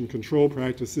infection control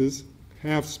practices,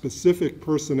 have specific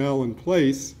personnel in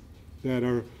place that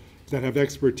have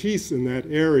expertise in that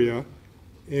area,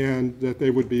 and that they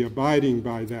would be abiding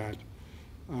by that.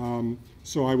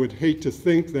 So I would hate to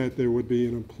think that there would be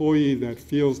an employee that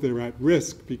feels they're at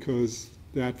risk because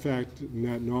that fact and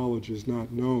that knowledge is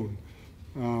not known.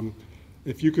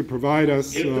 If you could provide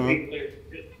us... Just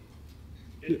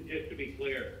to be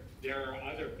clear, there are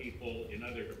other people in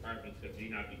other departments that may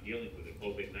not be dealing with the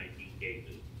COVID-19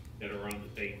 cases that are on the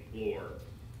same floor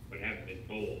but haven't been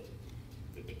told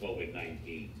that the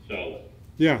COVID-19. So...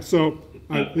 Yeah, so,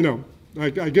 I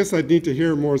guess I'd need to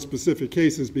hear more specific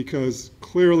cases, because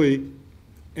clearly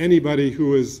anybody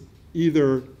who is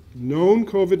either known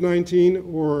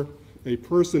COVID-19 or a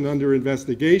person under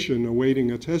investigation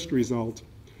awaiting a test result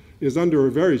is under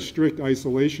a very strict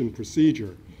isolation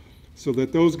procedure, so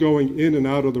that those going in and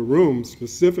out of the room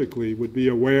specifically would be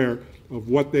aware of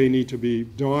what they need to be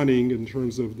donning in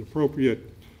terms of the appropriate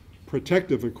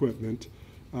protective equipment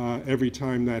every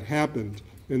time that happened.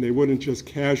 And they wouldn't just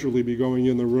casually be going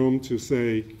in the room to,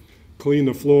 say, clean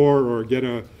the floor or get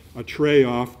a tray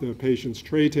off the patient's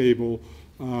tray table.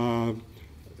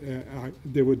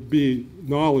 There would be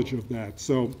knowledge of that.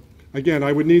 So again,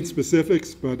 I would need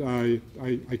specifics, but I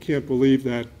can't believe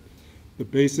that the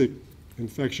basic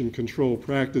infection control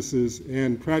practices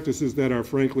and practices that are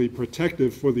frankly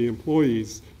protective for the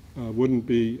employees wouldn't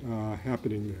be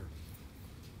happening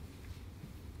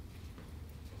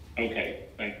there. Okay,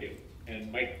 thank you.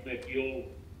 And Mike Smith,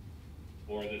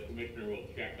 or the commissioner will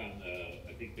check on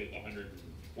I think there's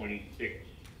 126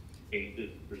 cases,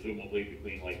 presumably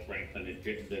between like Franklin and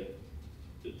Chittenden,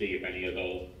 to see if any of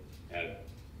those have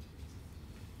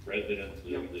residents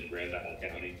in Grand Isle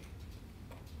County.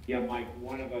 Yeah, Mike,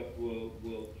 one of us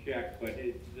will check, but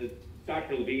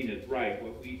Dr. Levine is right.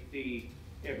 What we see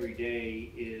every day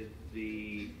is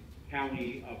the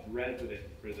county of residence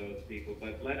for those people,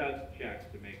 but let us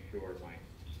check to make sure, Mike.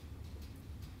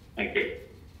 Thank you.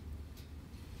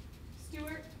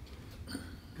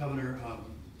 Governor,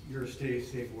 your stay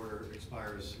safe order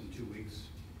expires in 2 weeks.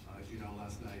 As you know,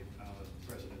 last night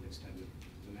the President extended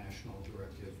the national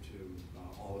directive to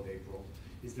all of April.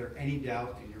 Is there any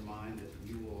doubt in your mind that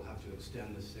you will have to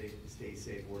extend the stay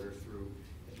safe order through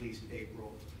at least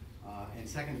April? And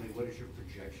secondly, what is your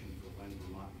projection for when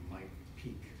Vermont might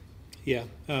peak? Yeah,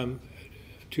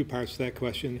 two parts to that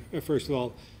question. First of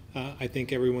all, I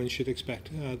think everyone should expect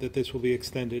that this will be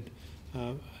extended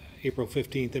April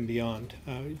 15th and beyond,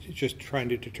 just trying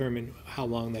to determine how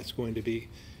long that's going to be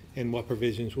and what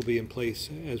provisions will be in place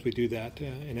as we do that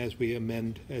and as we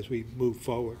amend, as we move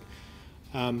forward.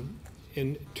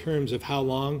 In terms of how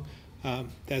long,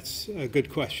 that's a good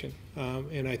question.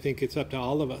 And I think it's up to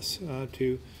all of us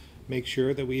to make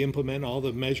sure that we implement all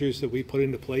the measures that we put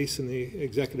into place in the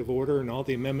executive order and all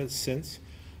the amendments since.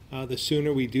 The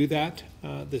sooner we do that,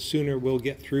 the sooner we'll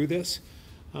get through this.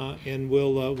 And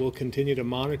we'll continue to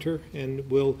monitor,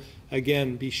 and we'll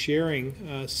again be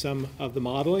sharing some of the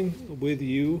modeling with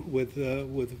you, with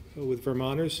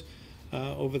Vermonters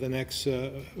over the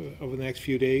next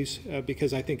few days,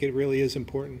 because I think it really is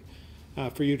important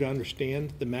for you to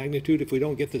understand the magnitude, if we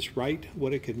don't get this right,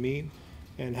 what it could mean,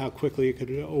 and how quickly it could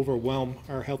overwhelm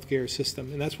our healthcare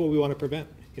system, and that's what we want to prevent.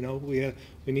 You know, we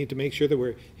need to make sure that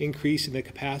we're increasing the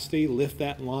capacity, lift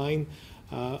that line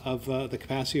of the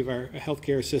capacity of our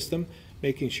healthcare system,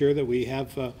 making sure that we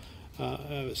have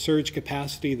surge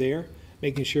capacity there,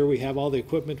 making sure we have all the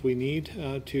equipment we need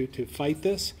to fight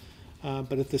this.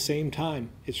 But at the same time,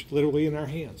 it's literally in our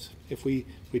hands. If we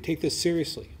take this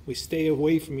seriously, we stay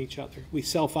away from each other, we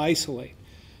self-isolate,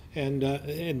 and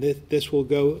this will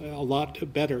go a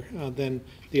lot better than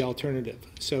the alternative.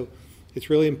 So it's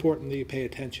really important that you pay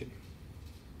attention.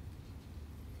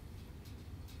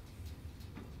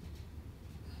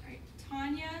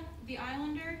 Tanya, the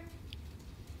Islander.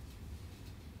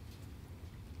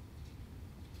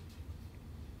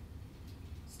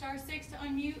 *6 to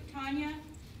unmute, Tanya.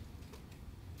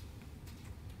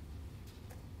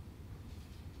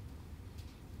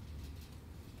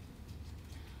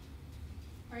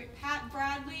 All right, Pat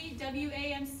Bradley,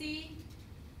 WAMC.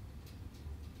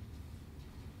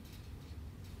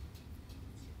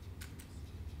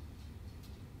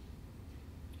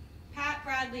 Pat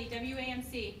Bradley,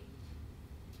 WAMC.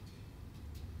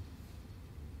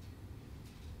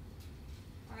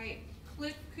 All right,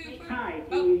 Cliff Cooper. Hi,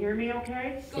 can you hear me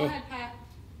okay? Go ahead, Pat.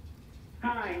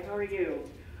 Hi, how are you?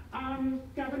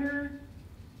 Governor,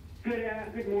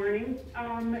 good morning.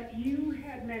 You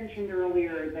had mentioned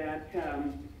earlier that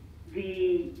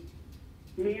the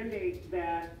mandate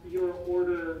that your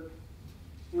order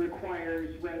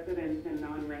requires residents and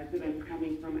non-residents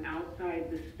coming from outside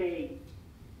the state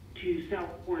to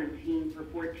self-quarantine for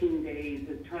 14 days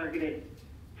is targeted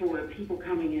for people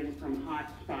coming in from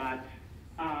hotspots,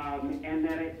 and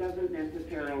that it doesn't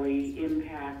necessarily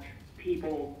impact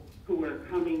people who are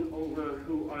coming over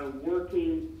who are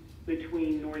working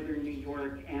between northern New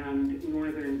York and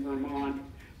northern Vermont.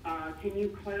 Can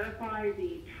you clarify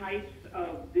the types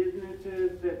of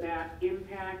businesses that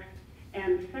impacts?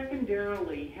 And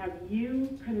secondarily, have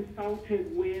you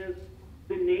consulted with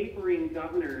the neighboring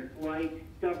governors, like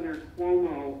Governor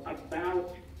Cuomo,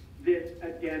 about this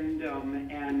addendum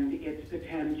and its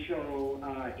potential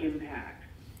impact?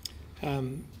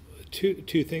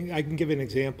 Two things. I can give an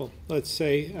example. Let's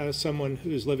say someone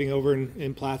who's living over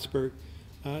in Plattsburgh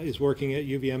is working at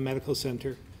UVM Medical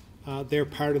Center. They're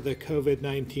part of the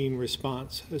COVID-19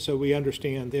 response, so we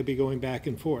understand they'll be going back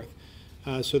and forth.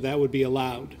 So that would be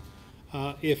allowed.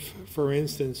 If, for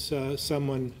instance,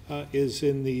 someone is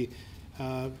in the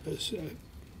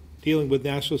dealing with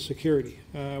national security,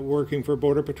 working for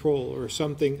Border Patrol or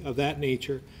something of that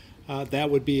nature, that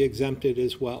would be exempted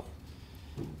as well.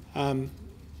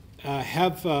 I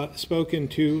have spoken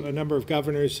to a number of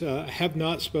governors. I have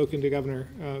not spoken to Governor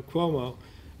Cuomo,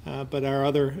 but our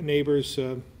other neighbors,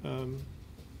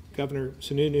 Governor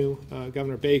Sununu,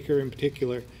 Governor Baker in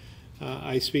particular,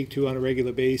 I speak to on a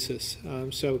regular basis.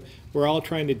 So we're all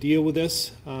trying to deal with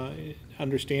this,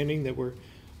 understanding that we're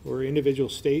individual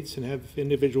states and have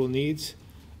individual needs,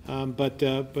 but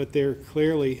there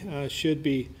clearly should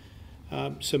be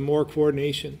some more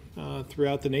coordination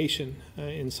throughout the nation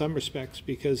in some respects,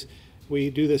 because we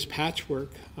do this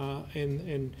patchwork,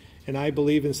 and I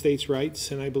believe in states'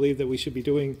 rights, and I believe that we should be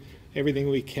doing everything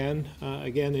we can,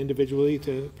 again, individually,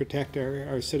 to protect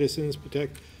our citizens,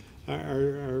 protect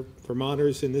our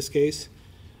Vermonters in this case.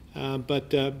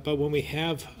 But when we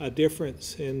have a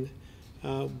difference in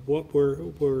what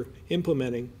we're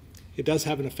implementing, it does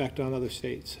have an effect on other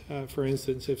states. For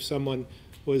instance, if someone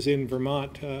was in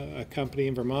Vermont, a company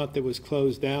in Vermont that was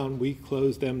closed down, we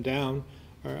closed them down.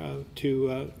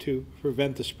 to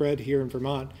prevent the spread here in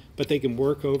Vermont, but they can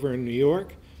work over in New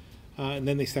York, and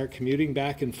then they start commuting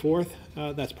back and forth.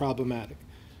 That's problematic.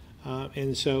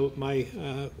 And so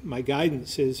my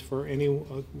guidance is for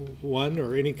anyone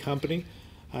or any company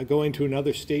going to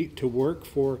another state to work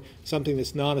for something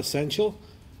that's non-essential,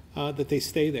 that they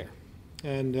stay there.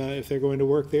 And if they're going to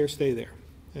work there, stay there.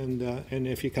 And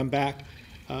if you come back,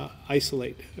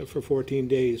 isolate for 14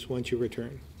 days once you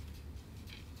return.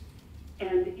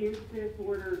 And is this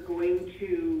order going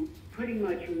to pretty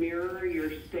much mirror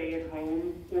your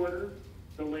stay-at-home order,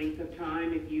 the length of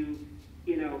time? If you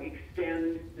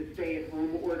extend the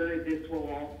stay-at-home order, this will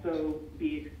also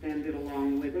be extended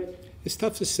along with it? It's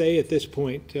tough to say at this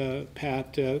point,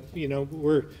 Pat.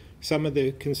 We're some of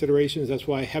the considerations. That's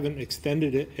why I haven't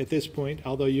extended it at this point,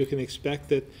 although you can expect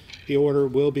that the order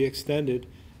will be extended.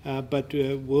 But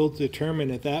we'll determine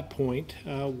at that point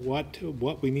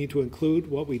what we need to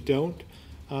include, what we don't.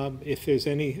 If there's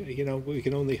any, we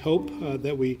can only hope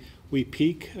that we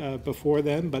peak before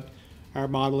then, but our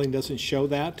modeling doesn't show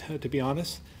that, to be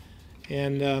honest.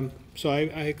 And so I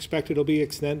expect it'll be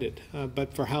extended,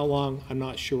 but for how long, I'm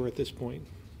not sure at this point.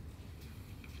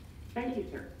 Thank you,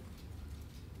 sir.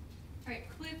 All right,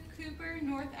 Cliff Cooper,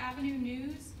 North Avenue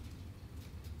News.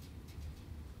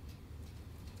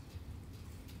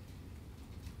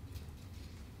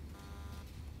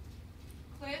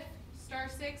 Cliff,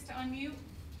 *6 to unmute.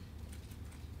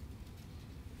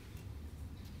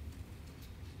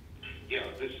 Yeah,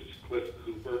 this is Cliff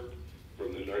Cooper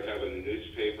from the North Avenue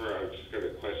newspaper. I've just got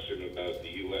a question about the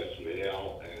U.S.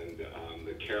 mail, and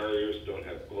the carriers don't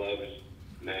have gloves,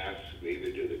 masks,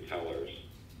 neither do the tellers.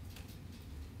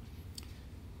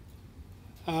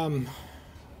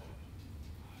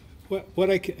 What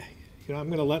I can, I'm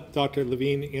going to let Dr.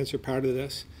 Levine answer part of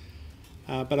this,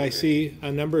 but I see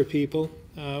a number of people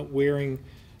wearing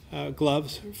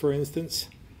gloves, for instance.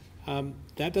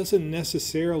 That doesn't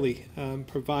necessarily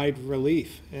provide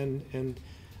relief, and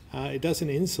it doesn't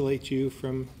insulate you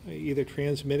from either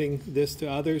transmitting this to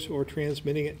others or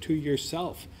transmitting it to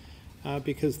yourself,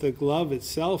 because the glove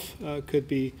itself could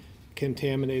be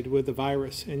contaminated with the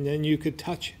virus, and then you could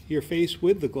touch your face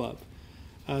with the glove.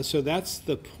 So that's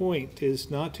the point,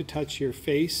 is not to touch your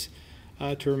face,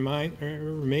 to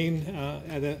remain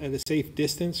at a safe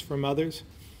distance from others.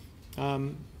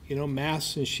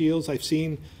 Masks and shields, I've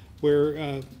seen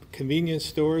where convenience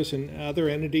stores and other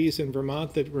entities in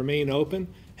Vermont that remain open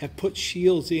have put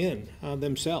shields in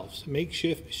themselves,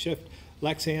 makeshift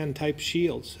Lexan type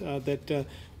shields that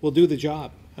will do the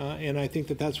job. And I think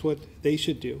that that's what they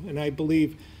should do. And I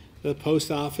believe the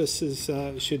post offices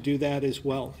should do that as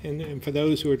well. And for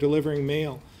those who are delivering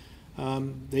mail,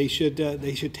 they should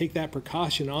take that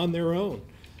precaution on their own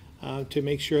to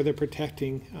make sure they're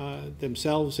protecting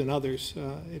themselves and others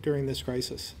during this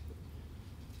crisis.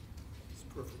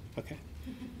 Okay.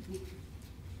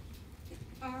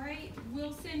 All right,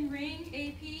 Wilson Ring,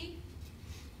 AP.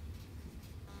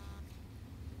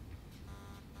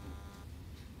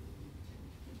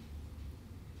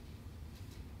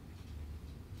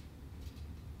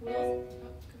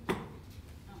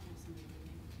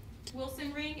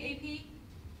 Wilson Ring, AP.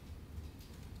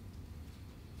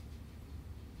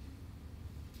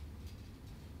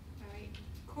 All right,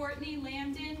 Courtney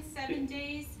Lambden, 7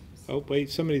 days. Oh, wait,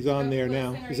 somebody's on there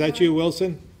now. Wilson, Is that you,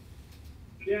 Wilson?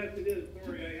 Yes, it is.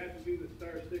 Sorry, I had to do the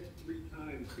 *6 3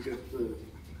 times to get through.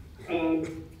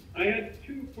 I had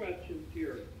two questions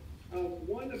here.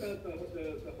 One about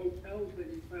the hotels that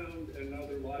you found and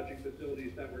other lodging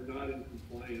facilities that were not in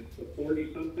compliance, the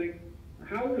 40-something.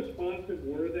 How responsive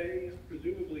were they?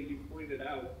 Presumably you pointed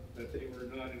out that they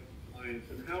were not in compliance.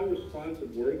 And how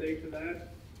responsive were they to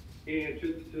that? And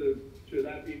to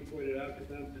that being pointed out to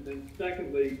them. And then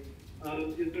secondly,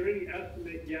 is there any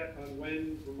estimate yet on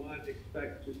when Vermont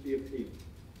expects to see a peak?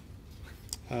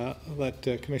 I'll let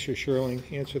Commissioner Sherling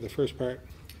answer the first part.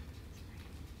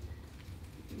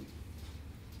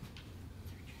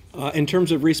 In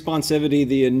terms of responsivity,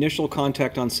 the initial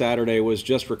contact on Saturday was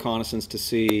just reconnaissance to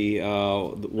see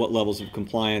what levels of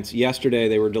compliance. Yesterday,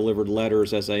 they were delivered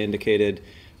letters, as I indicated,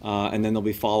 and then there'll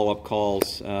be follow-up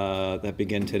calls that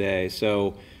begin today.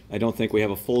 So I don't think we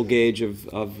have a full gauge of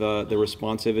the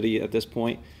responsivity at this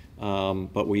point,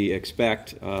 but we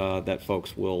expect that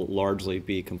folks will largely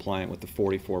be compliant with the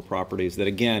 44 properties that,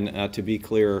 again, to be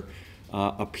clear,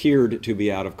 appeared to be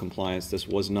out of compliance. This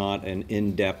was not an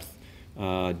in-depth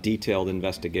detailed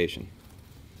investigation.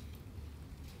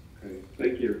 Okay,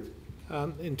 thank you.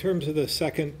 In terms of the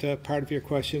second part of your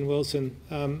question, Wilson,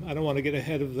 I don't want to get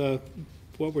ahead of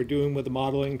what we're doing with the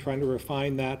modeling, trying to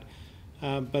refine that,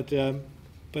 but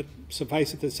but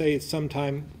suffice it to say, it's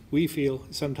sometime, we feel,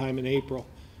 sometime in April.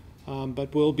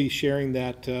 But we'll be sharing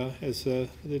that as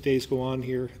the days go on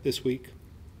here this week.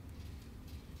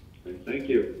 Thank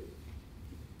you.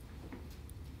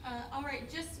 All right,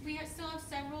 we still have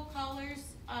several callers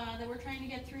that we're trying to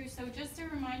get through. So just a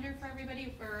reminder for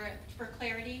everybody, for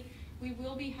clarity, we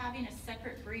will be having a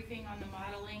separate briefing on the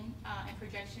modeling and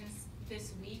projections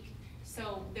this week.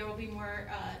 So there will be more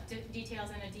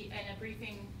details and a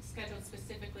briefing scheduled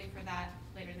specifically for that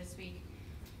later this week.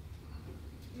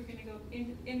 We're going to go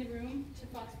in the room to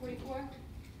Fox 44.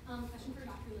 Question for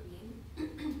Dr.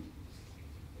 Levine.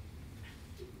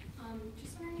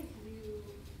 Just wondering if you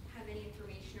have any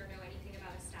information or know anything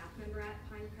about a staff member at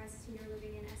Pinecrest Senior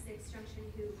Living in Essex Junction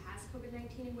who has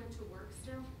COVID-19 and went to work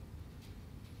still?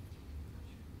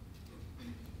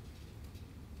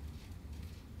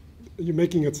 You're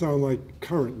making it sound like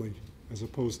currently as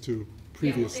opposed to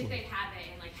previously. Yeah, well, if they have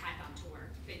it and like had gone to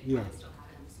work, they Yeah. probably still have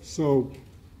it. I'm assuming. So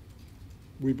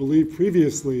we believe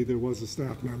previously there was a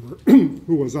staff member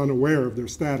who was unaware of their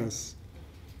status,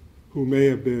 who may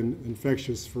have been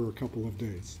infectious for a couple of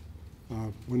days.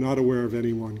 We're not aware of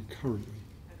anyone currently.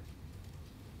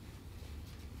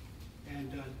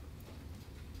 And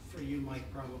for you,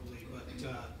 Mike, probably, but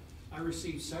I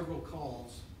received several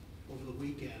calls over the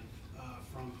weekend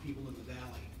from people in the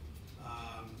valley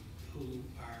who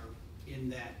are in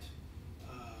that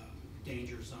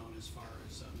danger zone as far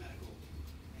as medical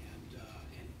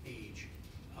and age.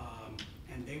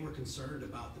 And they were concerned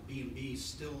about the B&Bs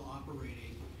still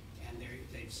operating, and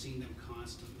they've seen them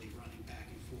constantly running back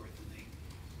and forth, and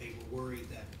they were worried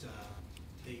that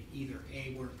they either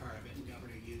A, weren't part of it, and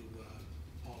Governor, you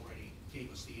already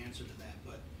gave us the answer to that,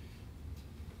 but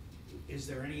is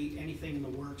there anything in the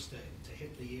works to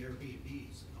hit the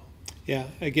Airbnbs at all? Yeah,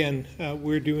 again,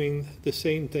 we're doing the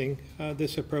same thing.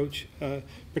 This approach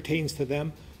pertains to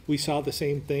them. We saw the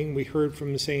same thing. We heard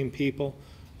from the same people,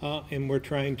 and we're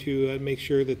trying to make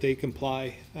sure that they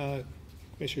comply.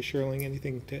 Mr. Sherling,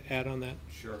 anything to add on that?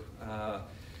 Sure.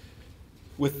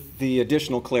 With the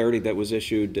additional clarity that was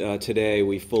issued today,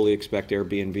 we fully expect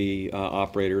Airbnb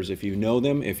operators, if you know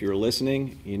them, if you're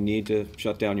listening, you need to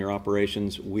shut down your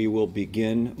operations. We will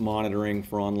begin monitoring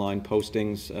for online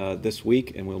postings this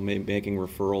week, and we'll be making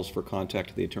referrals for contact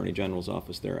to the Attorney General's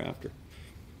office thereafter.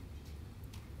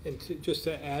 And just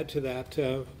to add to that,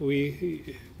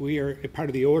 we are, part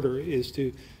of the order is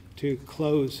to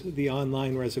close the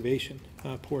online reservation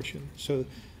portion. So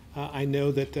I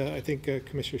know that I think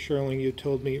Commissioner Sherling, you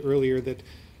told me earlier that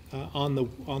on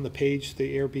the page,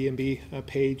 the Airbnb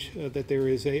page, that there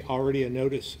is already a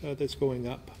notice that's going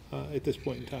up at this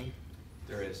point in time.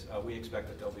 There is. We expect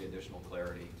that there'll be additional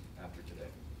clarity after today.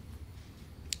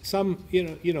 Some,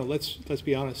 let's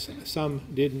be honest. Some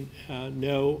didn't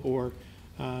know or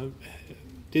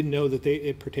didn't know that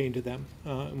it pertained to them.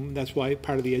 That's why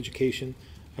part of the education.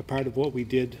 A part of what we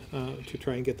did to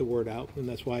try and get the word out, and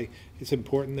that's why it's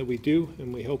important that we do,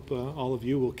 and we hope all of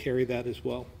you will carry that as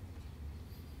well.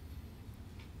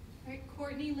 All right,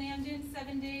 Courtney Landon,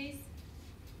 7 days.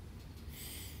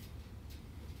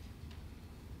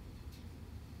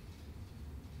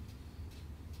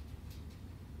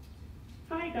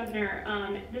 Hi,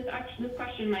 Governor. This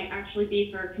question might actually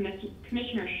be for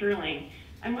Commissioner Sherling.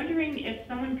 I'm wondering if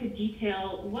someone could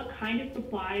detail what kind of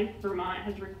supplies Vermont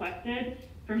has requested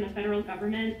from the federal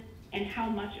government and how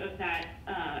much of that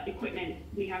equipment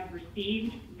we have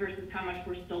received versus how much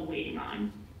we're still waiting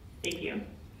on. Thank you.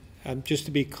 Just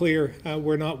to be clear,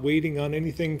 we're not waiting on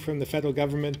anything from the federal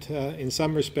government. In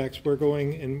some respects, we're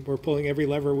going and we're pulling every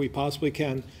lever we possibly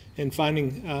can and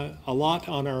finding a lot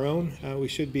on our own. We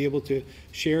should be able to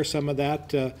share some of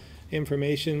that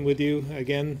information with you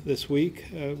again this week,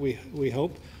 we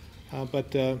hope.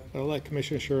 But I'll let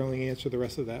Commissioner Sherling answer the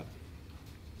rest of that.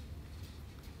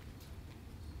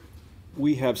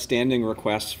 We have standing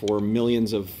requests for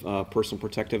millions of personal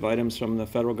protective items from the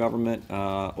federal government.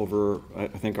 I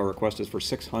think our request is for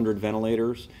 600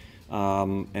 ventilators.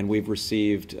 And we've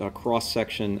received a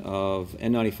cross-section of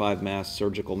N95 masks,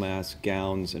 surgical masks,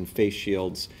 gowns, and face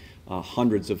shields.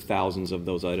 Hundreds of thousands of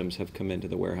those items have come into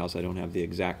the warehouse. I don't have the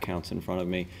exact counts in front of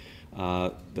me.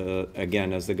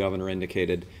 Again, as the governor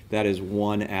indicated, that is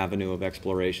one avenue of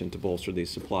exploration to bolster these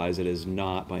supplies. It is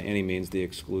not by any means the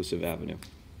exclusive avenue.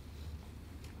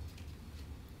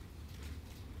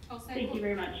 Thank you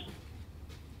very much.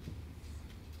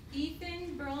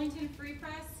 Ethan, Burlington Free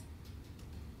Press.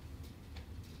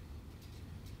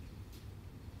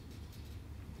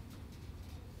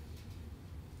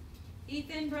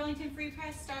 Ethan, Burlington Free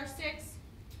Press, *6.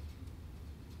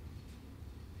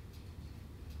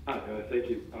 Hi, thank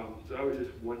you. So I was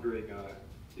just wondering,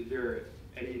 is there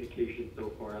any indication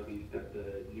so far, at least, that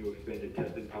the new expanded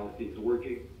testing policy is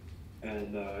working?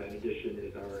 And in addition,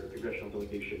 is our congressional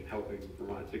delegation helping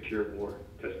Vermont secure more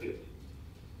test kits?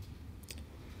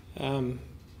 I'm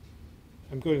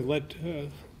going to let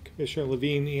Commissioner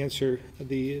Levine answer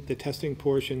the testing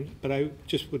portion, but I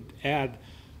just would add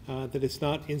that it's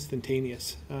not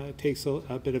instantaneous. It takes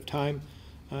a bit of time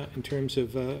in terms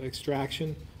of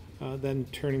extraction, then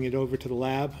turning it over to the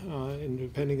lab, and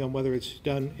depending on whether it's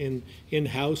done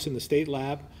in-house in the state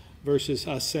lab versus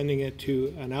us sending it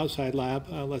to an outside lab,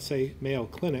 let's say Mayo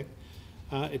Clinic,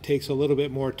 it takes a little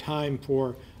bit more time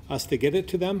for us to get it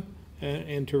to them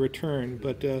and to return.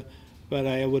 But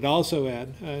I would also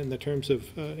add, in terms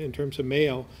of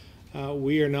Mayo,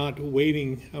 we are not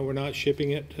waiting. We're not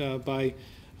shipping it by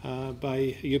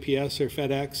UPS or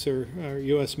FedEx or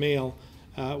U.S. Mail.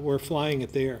 We're flying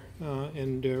it there,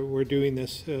 and we're doing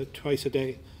this twice a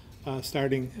day,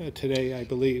 starting today, I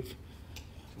believe.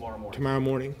 Tomorrow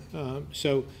morning.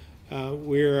 So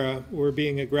we're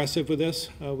being aggressive with this.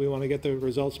 We want to get the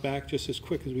results back just as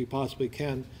quick as we possibly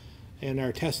can. And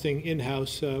our testing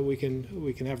in-house, we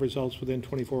can have results within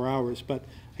 24 hours. But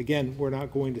again, we're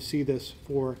not going to see this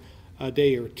for a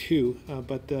day or two.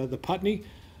 But the Putney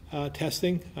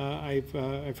testing,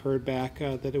 I've heard back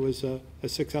that it was a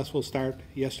successful start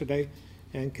yesterday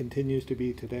and continues to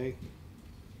be today.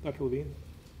 Dr. Levine?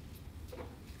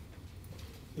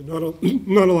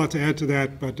 Not a lot to add to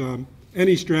that, but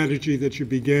any strategy that you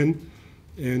begin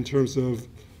in terms of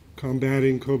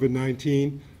combating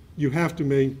COVID-19, you have to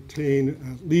maintain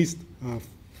at least a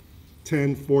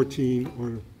 10, 14,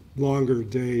 or longer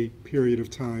day period of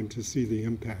time to see the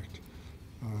impact.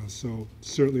 So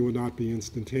certainly would not be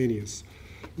instantaneous,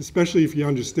 especially if you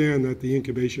understand that the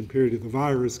incubation period of the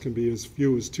virus can be as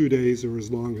few as 2 days or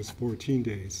as long as 14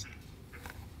 days.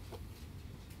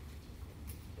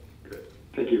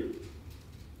 Thank you.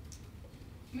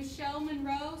 Michelle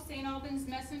Monroe, St. Albans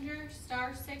Messenger,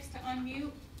 *6 to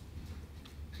unmute.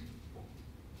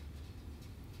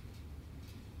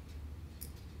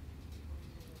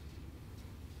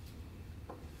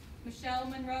 Michelle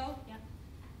Monroe? Yep.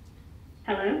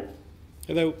 Hello?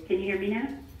 Hello. Can you hear me now?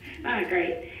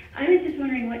 Great. I was just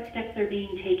wondering what steps are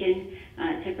being taken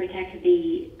to protect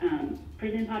the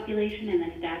prison population and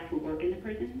the staff who work in the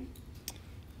prisons?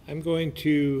 I'm going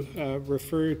to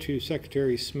refer to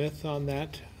Secretary Smith on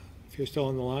that, if you're still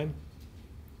on the line.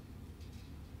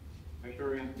 I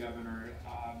sure am, Governor.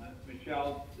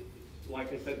 Michelle,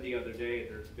 like I said the other day,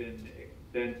 there's been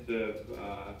extensive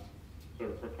sort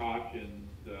of precautions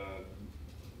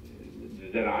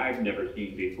that I've never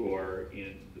seen before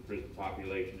in the prison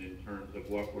population in terms of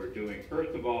what we're doing.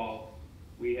 First of all,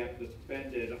 we have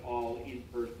suspended all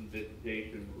in-person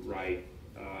visitation rights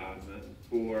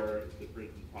for the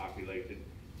prison population.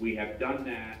 We have done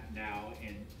that now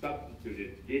and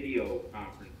substituted video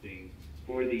conferencing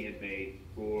for the inmates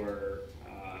for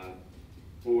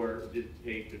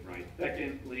visitation rights.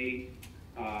 Secondly,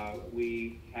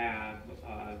 we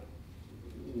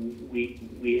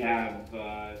have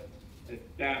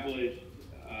established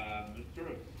sort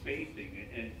of spacing,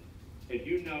 and as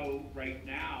you know, right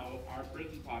now our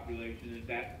prison population is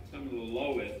at some of the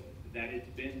lowest that it's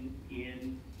been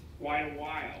in quite a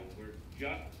while. We're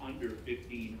just under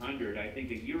 1,500. I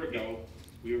think a year ago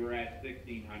we were at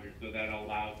 1,600, so that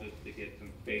allows us to get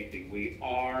some spacing. We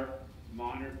are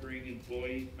monitoring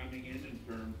employees coming in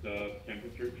terms of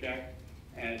temperature checks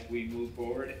as we move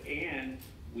forward, and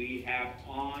we have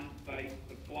on-site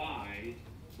supplies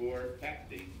for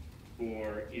testing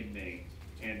for inmates.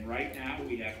 And right now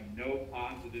we have no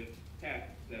positive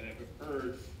tests that have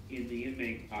occurred in the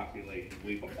inmate population.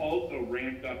 We've also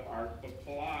ramped up our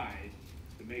supplies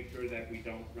to make sure that we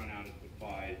don't run out of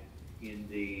supplies in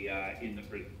the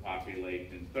prison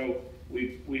population. So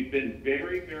we've been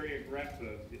very, very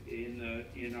aggressive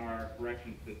in our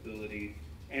corrections facilities,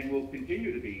 and will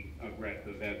continue to be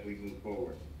aggressive as we move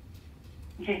forward.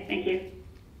 Okay, thank you.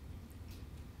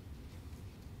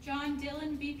 John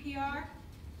Dillon, BPR.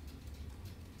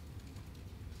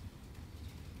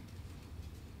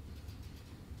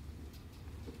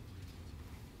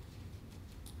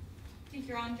 I think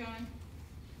you're on, John.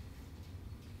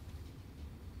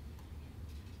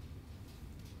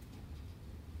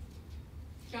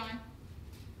 John.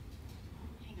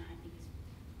 Hang on, I think he's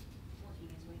working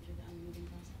his way through the unmoving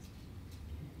process.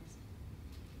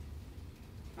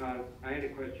 I had a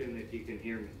question if you can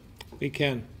hear me. We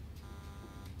can.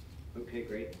 Okay,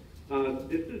 great.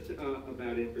 This is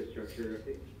about infrastructure.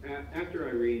 After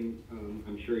Irene,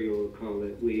 I'm sure you'll recall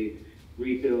that we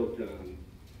rebuilt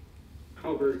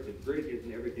culverts and bridges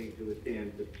and everything to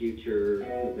withstand the future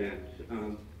events.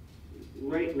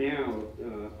 right now,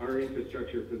 our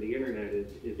infrastructure for the internet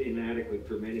is inadequate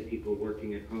for many people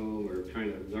working at home or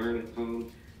trying to learn at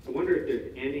home. I wonder if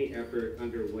there's any effort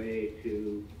underway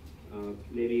to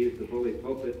maybe use the bully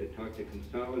pulpit to talk to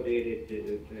Consolidated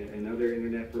and other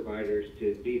internet providers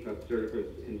to beef up service.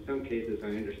 In some cases, I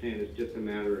understand it's just a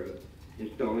matter of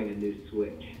installing a new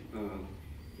switch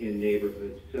in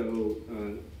neighborhoods. So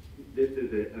this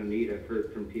is a need I've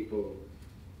heard from people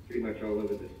pretty much all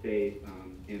over the state,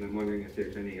 and I'm wondering if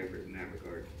there's any effort in that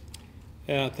regard.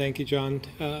 Thank you, John.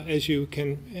 As you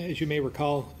may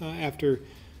recall, after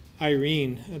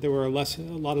Irene, there were a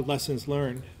lot of lessons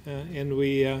learned, and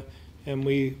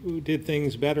we did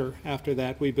things better after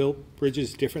that. We built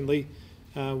bridges differently.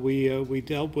 We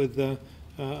dealt with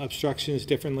obstructions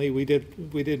differently. We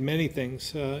did many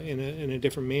things in a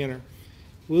different manner.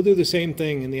 We'll do the same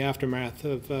thing in the aftermath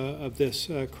of this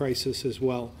crisis as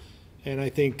well. And I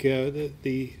think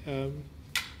the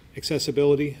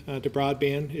accessibility to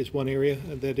broadband is one area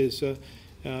that is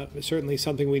certainly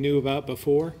something we knew about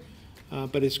before.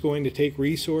 But it's going to take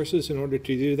resources in order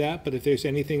to do that. But if there's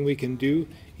anything we can do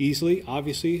easily,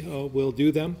 obviously, we'll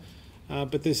do them.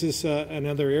 But this is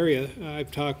another area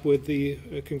I've talked with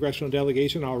the congressional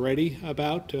delegation already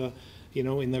about,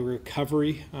 in the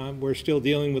recovery. We're still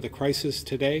dealing with a crisis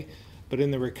today, but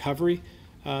in the recovery,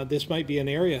 this might be an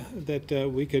area that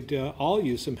we could all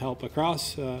use some help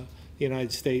across the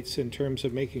United States in terms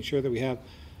of making sure that we have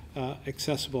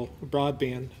accessible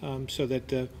broadband so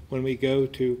that when we go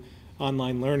to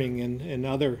online learning and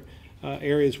other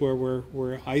areas where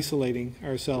we're isolating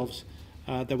ourselves,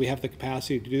 that we have the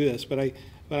capacity to do this. But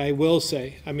I will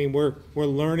say, I mean, we're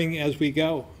learning as we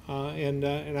go, and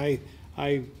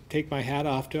I take my hat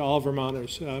off to all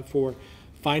Vermonters for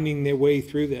finding their way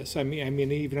through this. I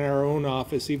mean, even in our own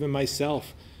office, even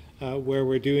myself, where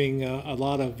we're doing a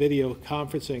lot of video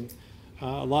conferencing,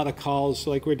 a lot of calls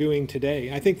like we're doing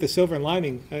today. I think the silver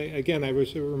lining, again, I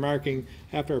was remarking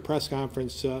after a press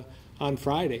conference on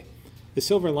Friday, the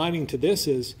silver lining to this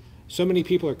is so many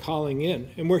people are calling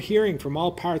in, and we're hearing from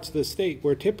all parts of the state,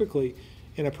 where typically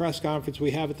in a press conference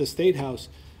we have at the State House,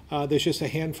 there's just a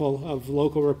handful of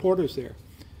local reporters there.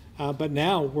 But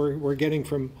now we're getting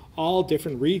from all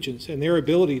different regions, and their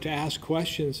ability to ask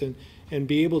questions and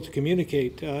be able to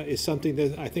communicate is something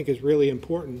that I think is really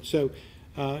important. So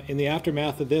in the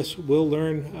aftermath of this, we'll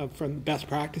learn from best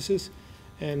practices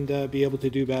and be able to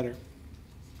do better.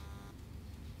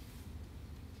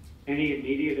 Any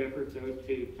immediate effort, though,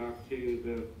 to talk to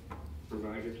the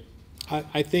providers?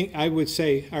 I think I would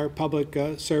say our public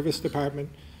service department,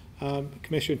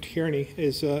 Commissioner Tierney,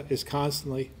 is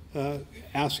constantly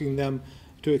asking them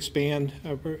to expand,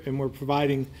 and we're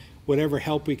providing whatever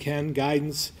help we can,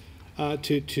 guidance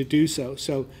to do so.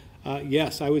 So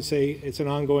yes, I would say it's an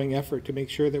ongoing effort to make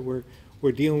sure that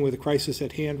we're dealing with the crisis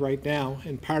at hand right now,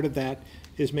 and part of that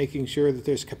is making sure that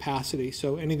there's capacity.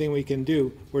 So anything we can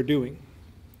do, we're doing.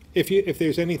 If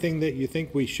there's anything that you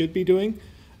think we should be doing,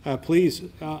 please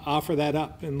offer that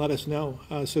up and let us know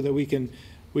so that we can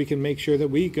make sure that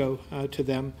we go to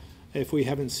them if we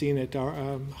haven't seen it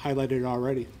highlighted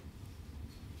already.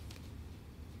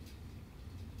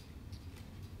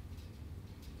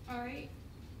 All right,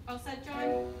 all set,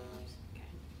 John?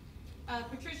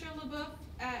 Patricia LeBoeuf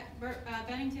at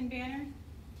Bennington Banner.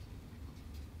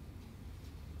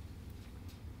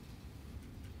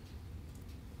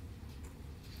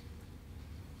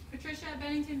 Patricia at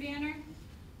Bennington Banner.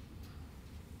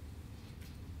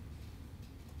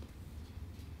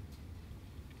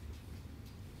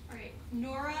 All right,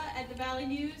 Nora at the Valley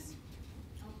News.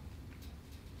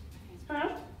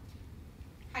 Hello?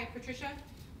 Hi, Patricia.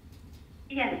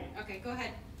 Yes. Okay, go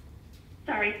ahead.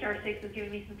 Sorry, *6 was giving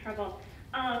me some trouble.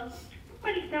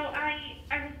 Funny, so I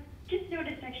was just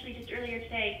noticed actually just earlier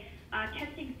today,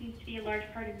 testing seems to be a large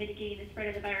part of mitigating the spread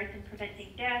of the virus and preventing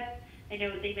deaths. I know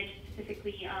they mentioned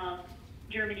specifically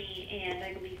Germany and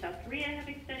I believe South Korea have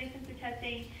extended sensor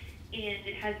testing, and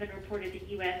it has been reported the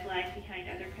U.S. lags behind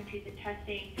other countries in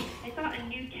testing. I saw a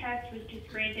new test was just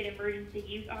granted emergency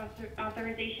use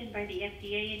authorization by the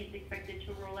FDA and is expected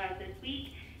to roll out this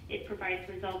week. It provides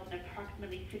results in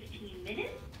approximately 15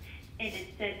 minutes, and it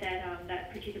said that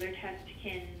that particular test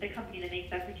the company that makes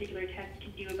that particular test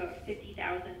can do about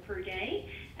 50,000 per day.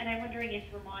 And I'm wondering if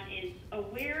Vermont is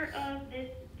aware of this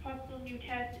possible new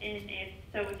test, and if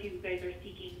so, if you guys are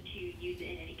seeking to use it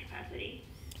in any capacity.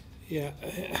 Yeah,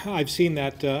 I've seen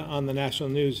that on the national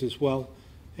news as well,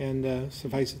 and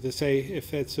suffice it to say,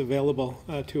 if it's available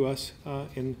to us,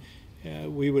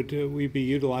 we'd be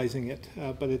utilizing it.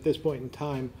 But at this point in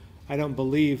time, I don't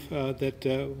believe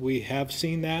that we have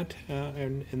seen that,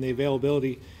 and the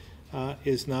availability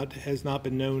has not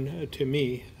been known to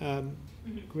me.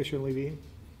 Commissioner Levine?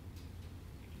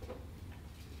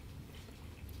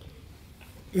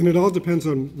 And it all depends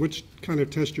on which kind of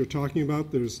test you're talking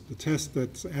about. There's the test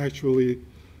that's actually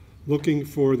looking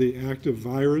for the active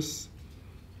virus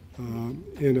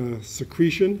in a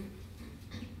secretion.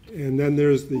 And then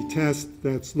there's the test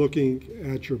that's looking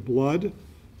at your blood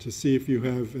to see if you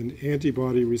have an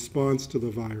antibody response to the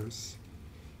virus.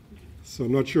 So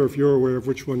I'm not sure if you're aware of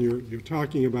which one you're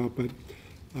talking about, but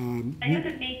I know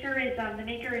the maker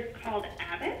is called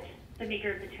Abbott, the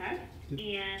maker of the test,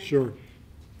 and sure.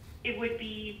 It would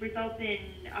be result in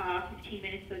 15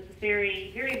 minutes, so it's a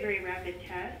very, very, very rapid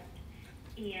test.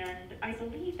 And I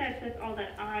believe that says all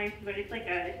that but it's like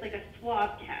a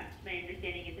swab test. My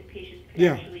understanding is that patients can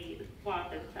actually swab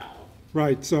themselves.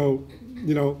 Right. So,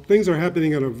 things are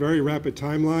happening at a very rapid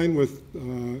timeline with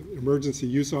emergency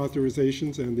use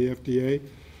authorizations and the FDA.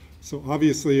 So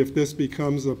obviously, if this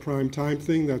becomes a prime time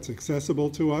thing that's accessible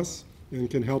to us and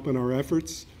can help in our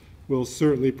efforts, we'll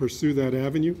certainly pursue that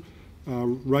avenue.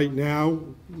 Right now,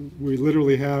 we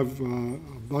literally have a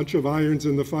bunch of irons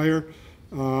in the fire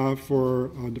for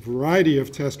a variety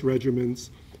of test regimens,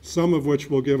 some of which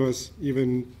will give us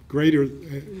even greater,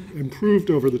 improved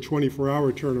over the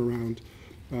 24-hour turnaround,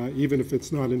 even if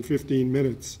it's not in 15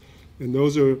 minutes. And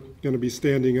those are going to be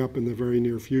standing up in the very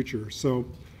near future. So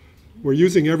we're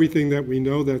using everything that we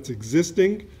know that's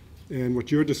existing, and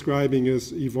what you're describing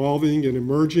is evolving and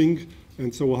emerging,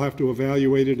 and so we'll have to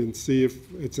evaluate it and see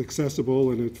if it's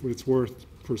accessible and if it's worth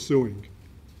pursuing.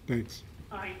 Thanks.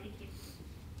 All right, thank you.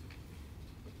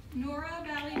 Nora,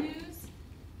 Valley News.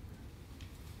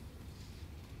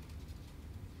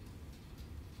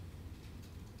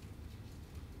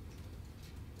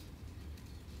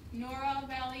 Nora,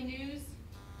 Valley News.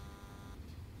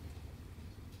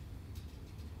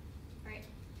 Right.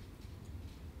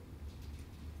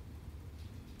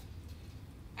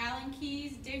 Alan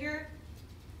Keys, Digger.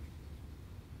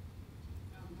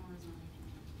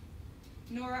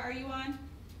 Nora, are you on?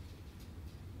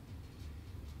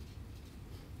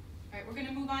 All right, we're going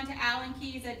to move on to Alan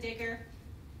Keys at Digger.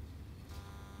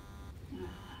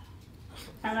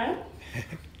 Hello?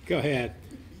 Go ahead.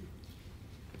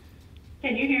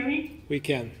 Can you hear me? We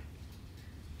can.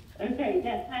 Okay,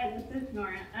 yes, hi, this is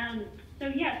Nora.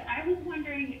 So yes, I was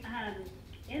wondering,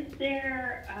 is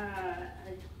there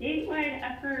a statewide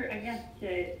effort, I guess,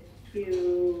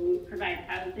 to provide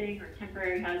housing or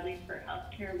temporary housing for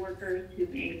healthcare workers who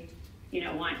may,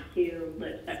 want to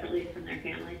live separately from their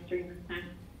families during this time?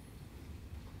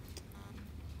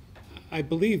 I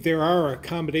believe there are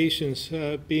accommodations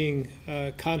being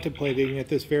contemplated at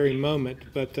this very moment,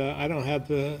 but I don't have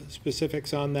the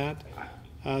specifics on that.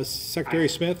 Secretary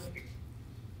Smith?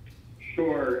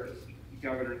 Sure,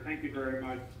 Governor. Thank you very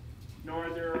much.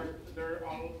 Nora, there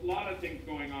are a lot of things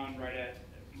going on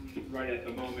right at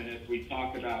the moment as we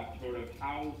talk about sort of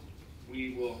how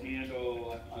we will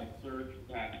handle a surge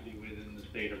capacity within the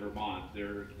state of Vermont.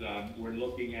 We're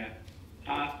looking at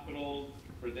hospitals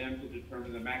for them to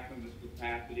determine the maximum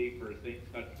capacity for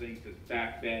such things as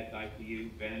staff beds, ICU,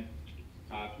 vents,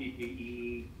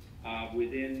 PPE,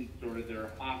 within sort of their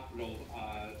hospital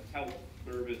health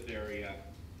service area.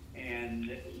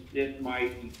 And this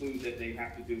might include that they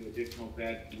have to do additional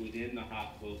beds within the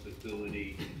hospital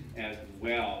facility as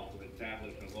well to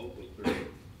establish a local service.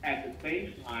 At the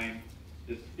same time,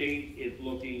 the state is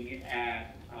looking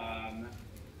at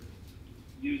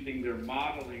using their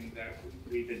modeling that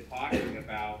we've been talking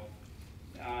about,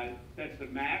 sets the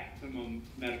maximum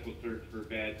medical surge for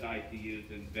beds, ICUs,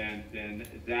 and vents, and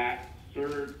that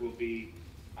surge will be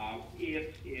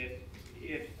if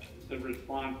the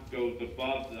response goes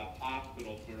above the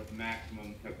hospital sort of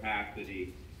maximum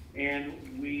capacity. And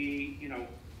we,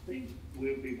 think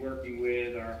we'll be working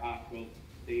with our hospital.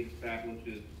 State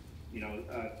establishes,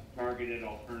 targeted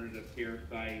alternative care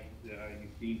sites.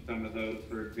 You've seen some of those,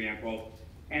 for example.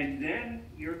 And then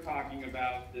you're talking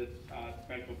about this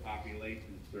special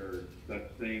population surge, such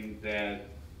things as,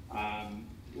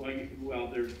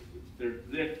 there's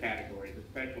this category, the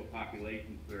special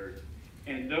population surge.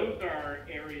 And those are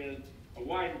areas, a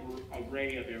wide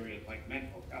array of areas like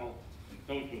mental health and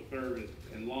social service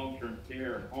and long-term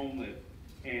care and homeless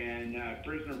and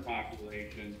prisoner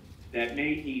population that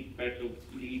may need special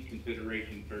need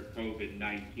consideration for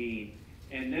COVID-19.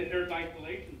 And then there's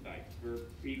isolation sites for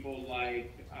people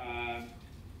like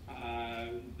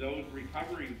those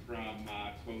recovering from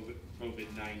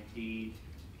COVID-19,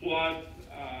 plus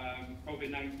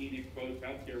COVID-19 exposed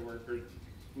healthcare workers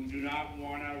who do not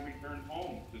want to return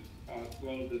home to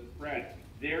slow the spread.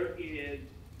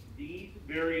 These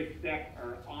various steps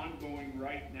are ongoing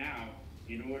right now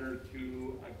in order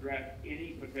to address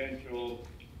any potential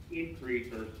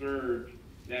increase or surge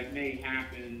that may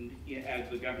happen, as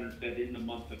the governor said, in the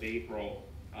month of April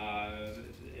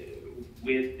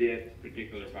with this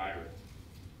particular virus.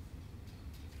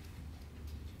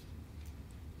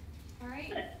 All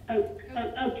right.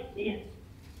 Yeah.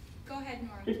 Go ahead,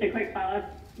 Nora. Just a quick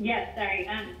follow-up. Yes, sorry.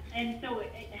 And so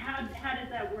how does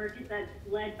that work? Is that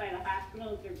led by the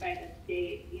hospitals or by the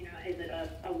state? You know, is it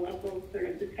a local sort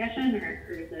of discussion or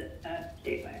is it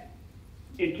statewide?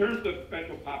 In terms of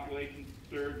special population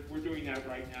surge, we're doing that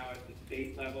right now at the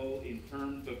state level in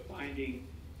terms of finding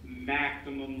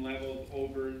maximum levels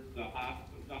over the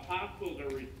hospitals. The hospitals are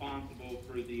responsible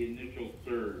for the initial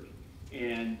surge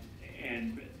and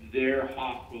their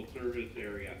hospital service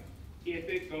area. If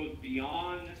it goes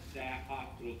beyond that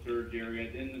hospital surge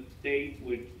area, then the state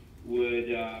would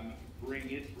bring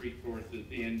its resources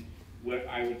in, what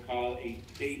I would call a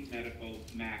state medical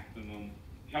maximum,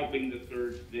 helping the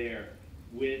surge there.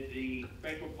 With the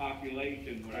special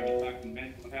population, what I was talking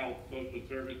mental health, social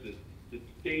services, the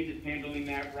state is handling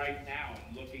that right now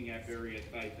and looking at various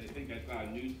sites. I think I saw a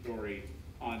news story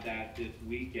on that this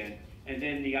weekend. And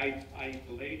then the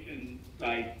isolation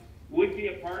sites would be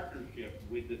a partnership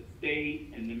with the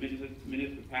state and the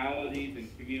municipalities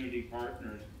and community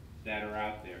partners that are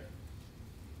out there.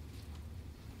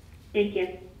 Thank you.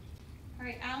 All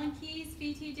right, Alan Keyes,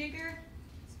 BT Digger.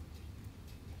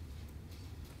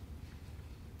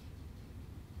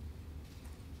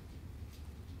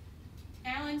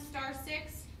 Alan, *6. All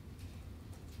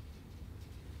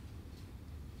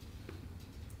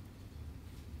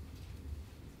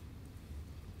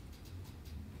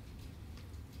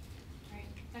right,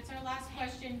 that's our last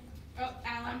question. Oh,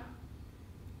 Alan.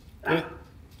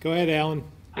 Go ahead, Alan.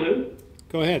 Hello?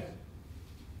 Go ahead.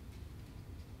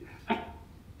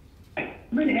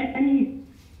 But any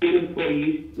state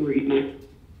employees who are either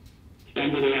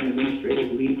suspended or on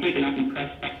administrative leave taken up and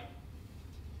pressed back?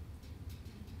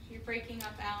 You're breaking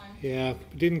up, Alan. Yeah,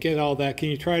 didn't get all that. Can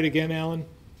you try it again, Alan?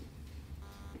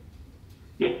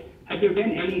 Yes. Have there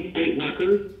been any state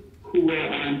workers who were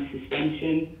on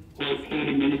suspension or paid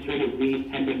administrative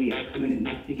leave pending the outcome of an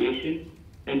investigation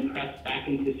then pressed back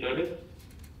into service?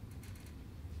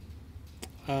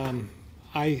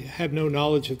 I have no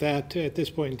knowledge of that at this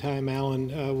point in time, Alan.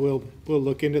 We'll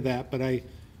look into that, but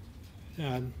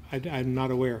I'm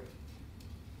not aware.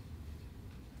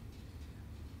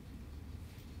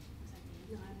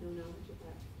 No, I have no knowledge of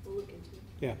that. We'll look into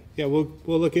it. Yeah, we'll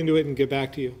look into it and get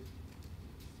back to you.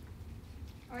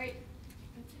 All right.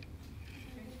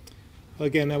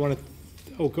 Again, I want to.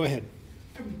 Oh, go ahead.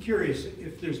 I'm curious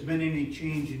if there's been any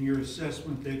change in your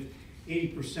assessment that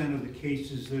 80% of the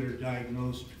cases that are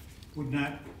diagnosed would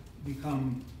not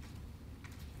become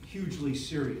hugely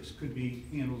serious, could be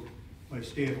handled by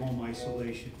stay-at-home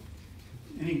isolation.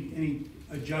 Any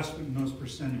adjustment in those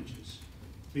percentages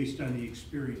based on the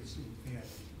experience that we've had?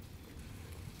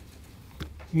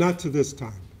 Not to this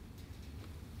time.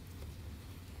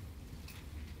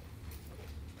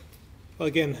 Well,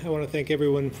 again, I want to thank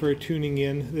everyone for tuning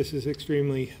in. This is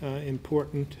extremely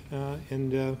important,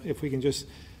 and if we can just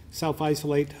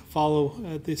self-isolate,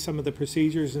 follow some of the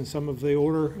procedures and some of the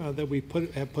order that we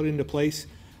have put into place,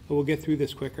 we'll get through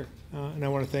this quicker. And I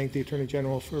want to thank the Attorney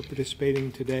General for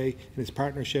participating today and his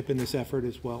partnership in this effort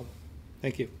as well.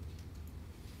 Thank you.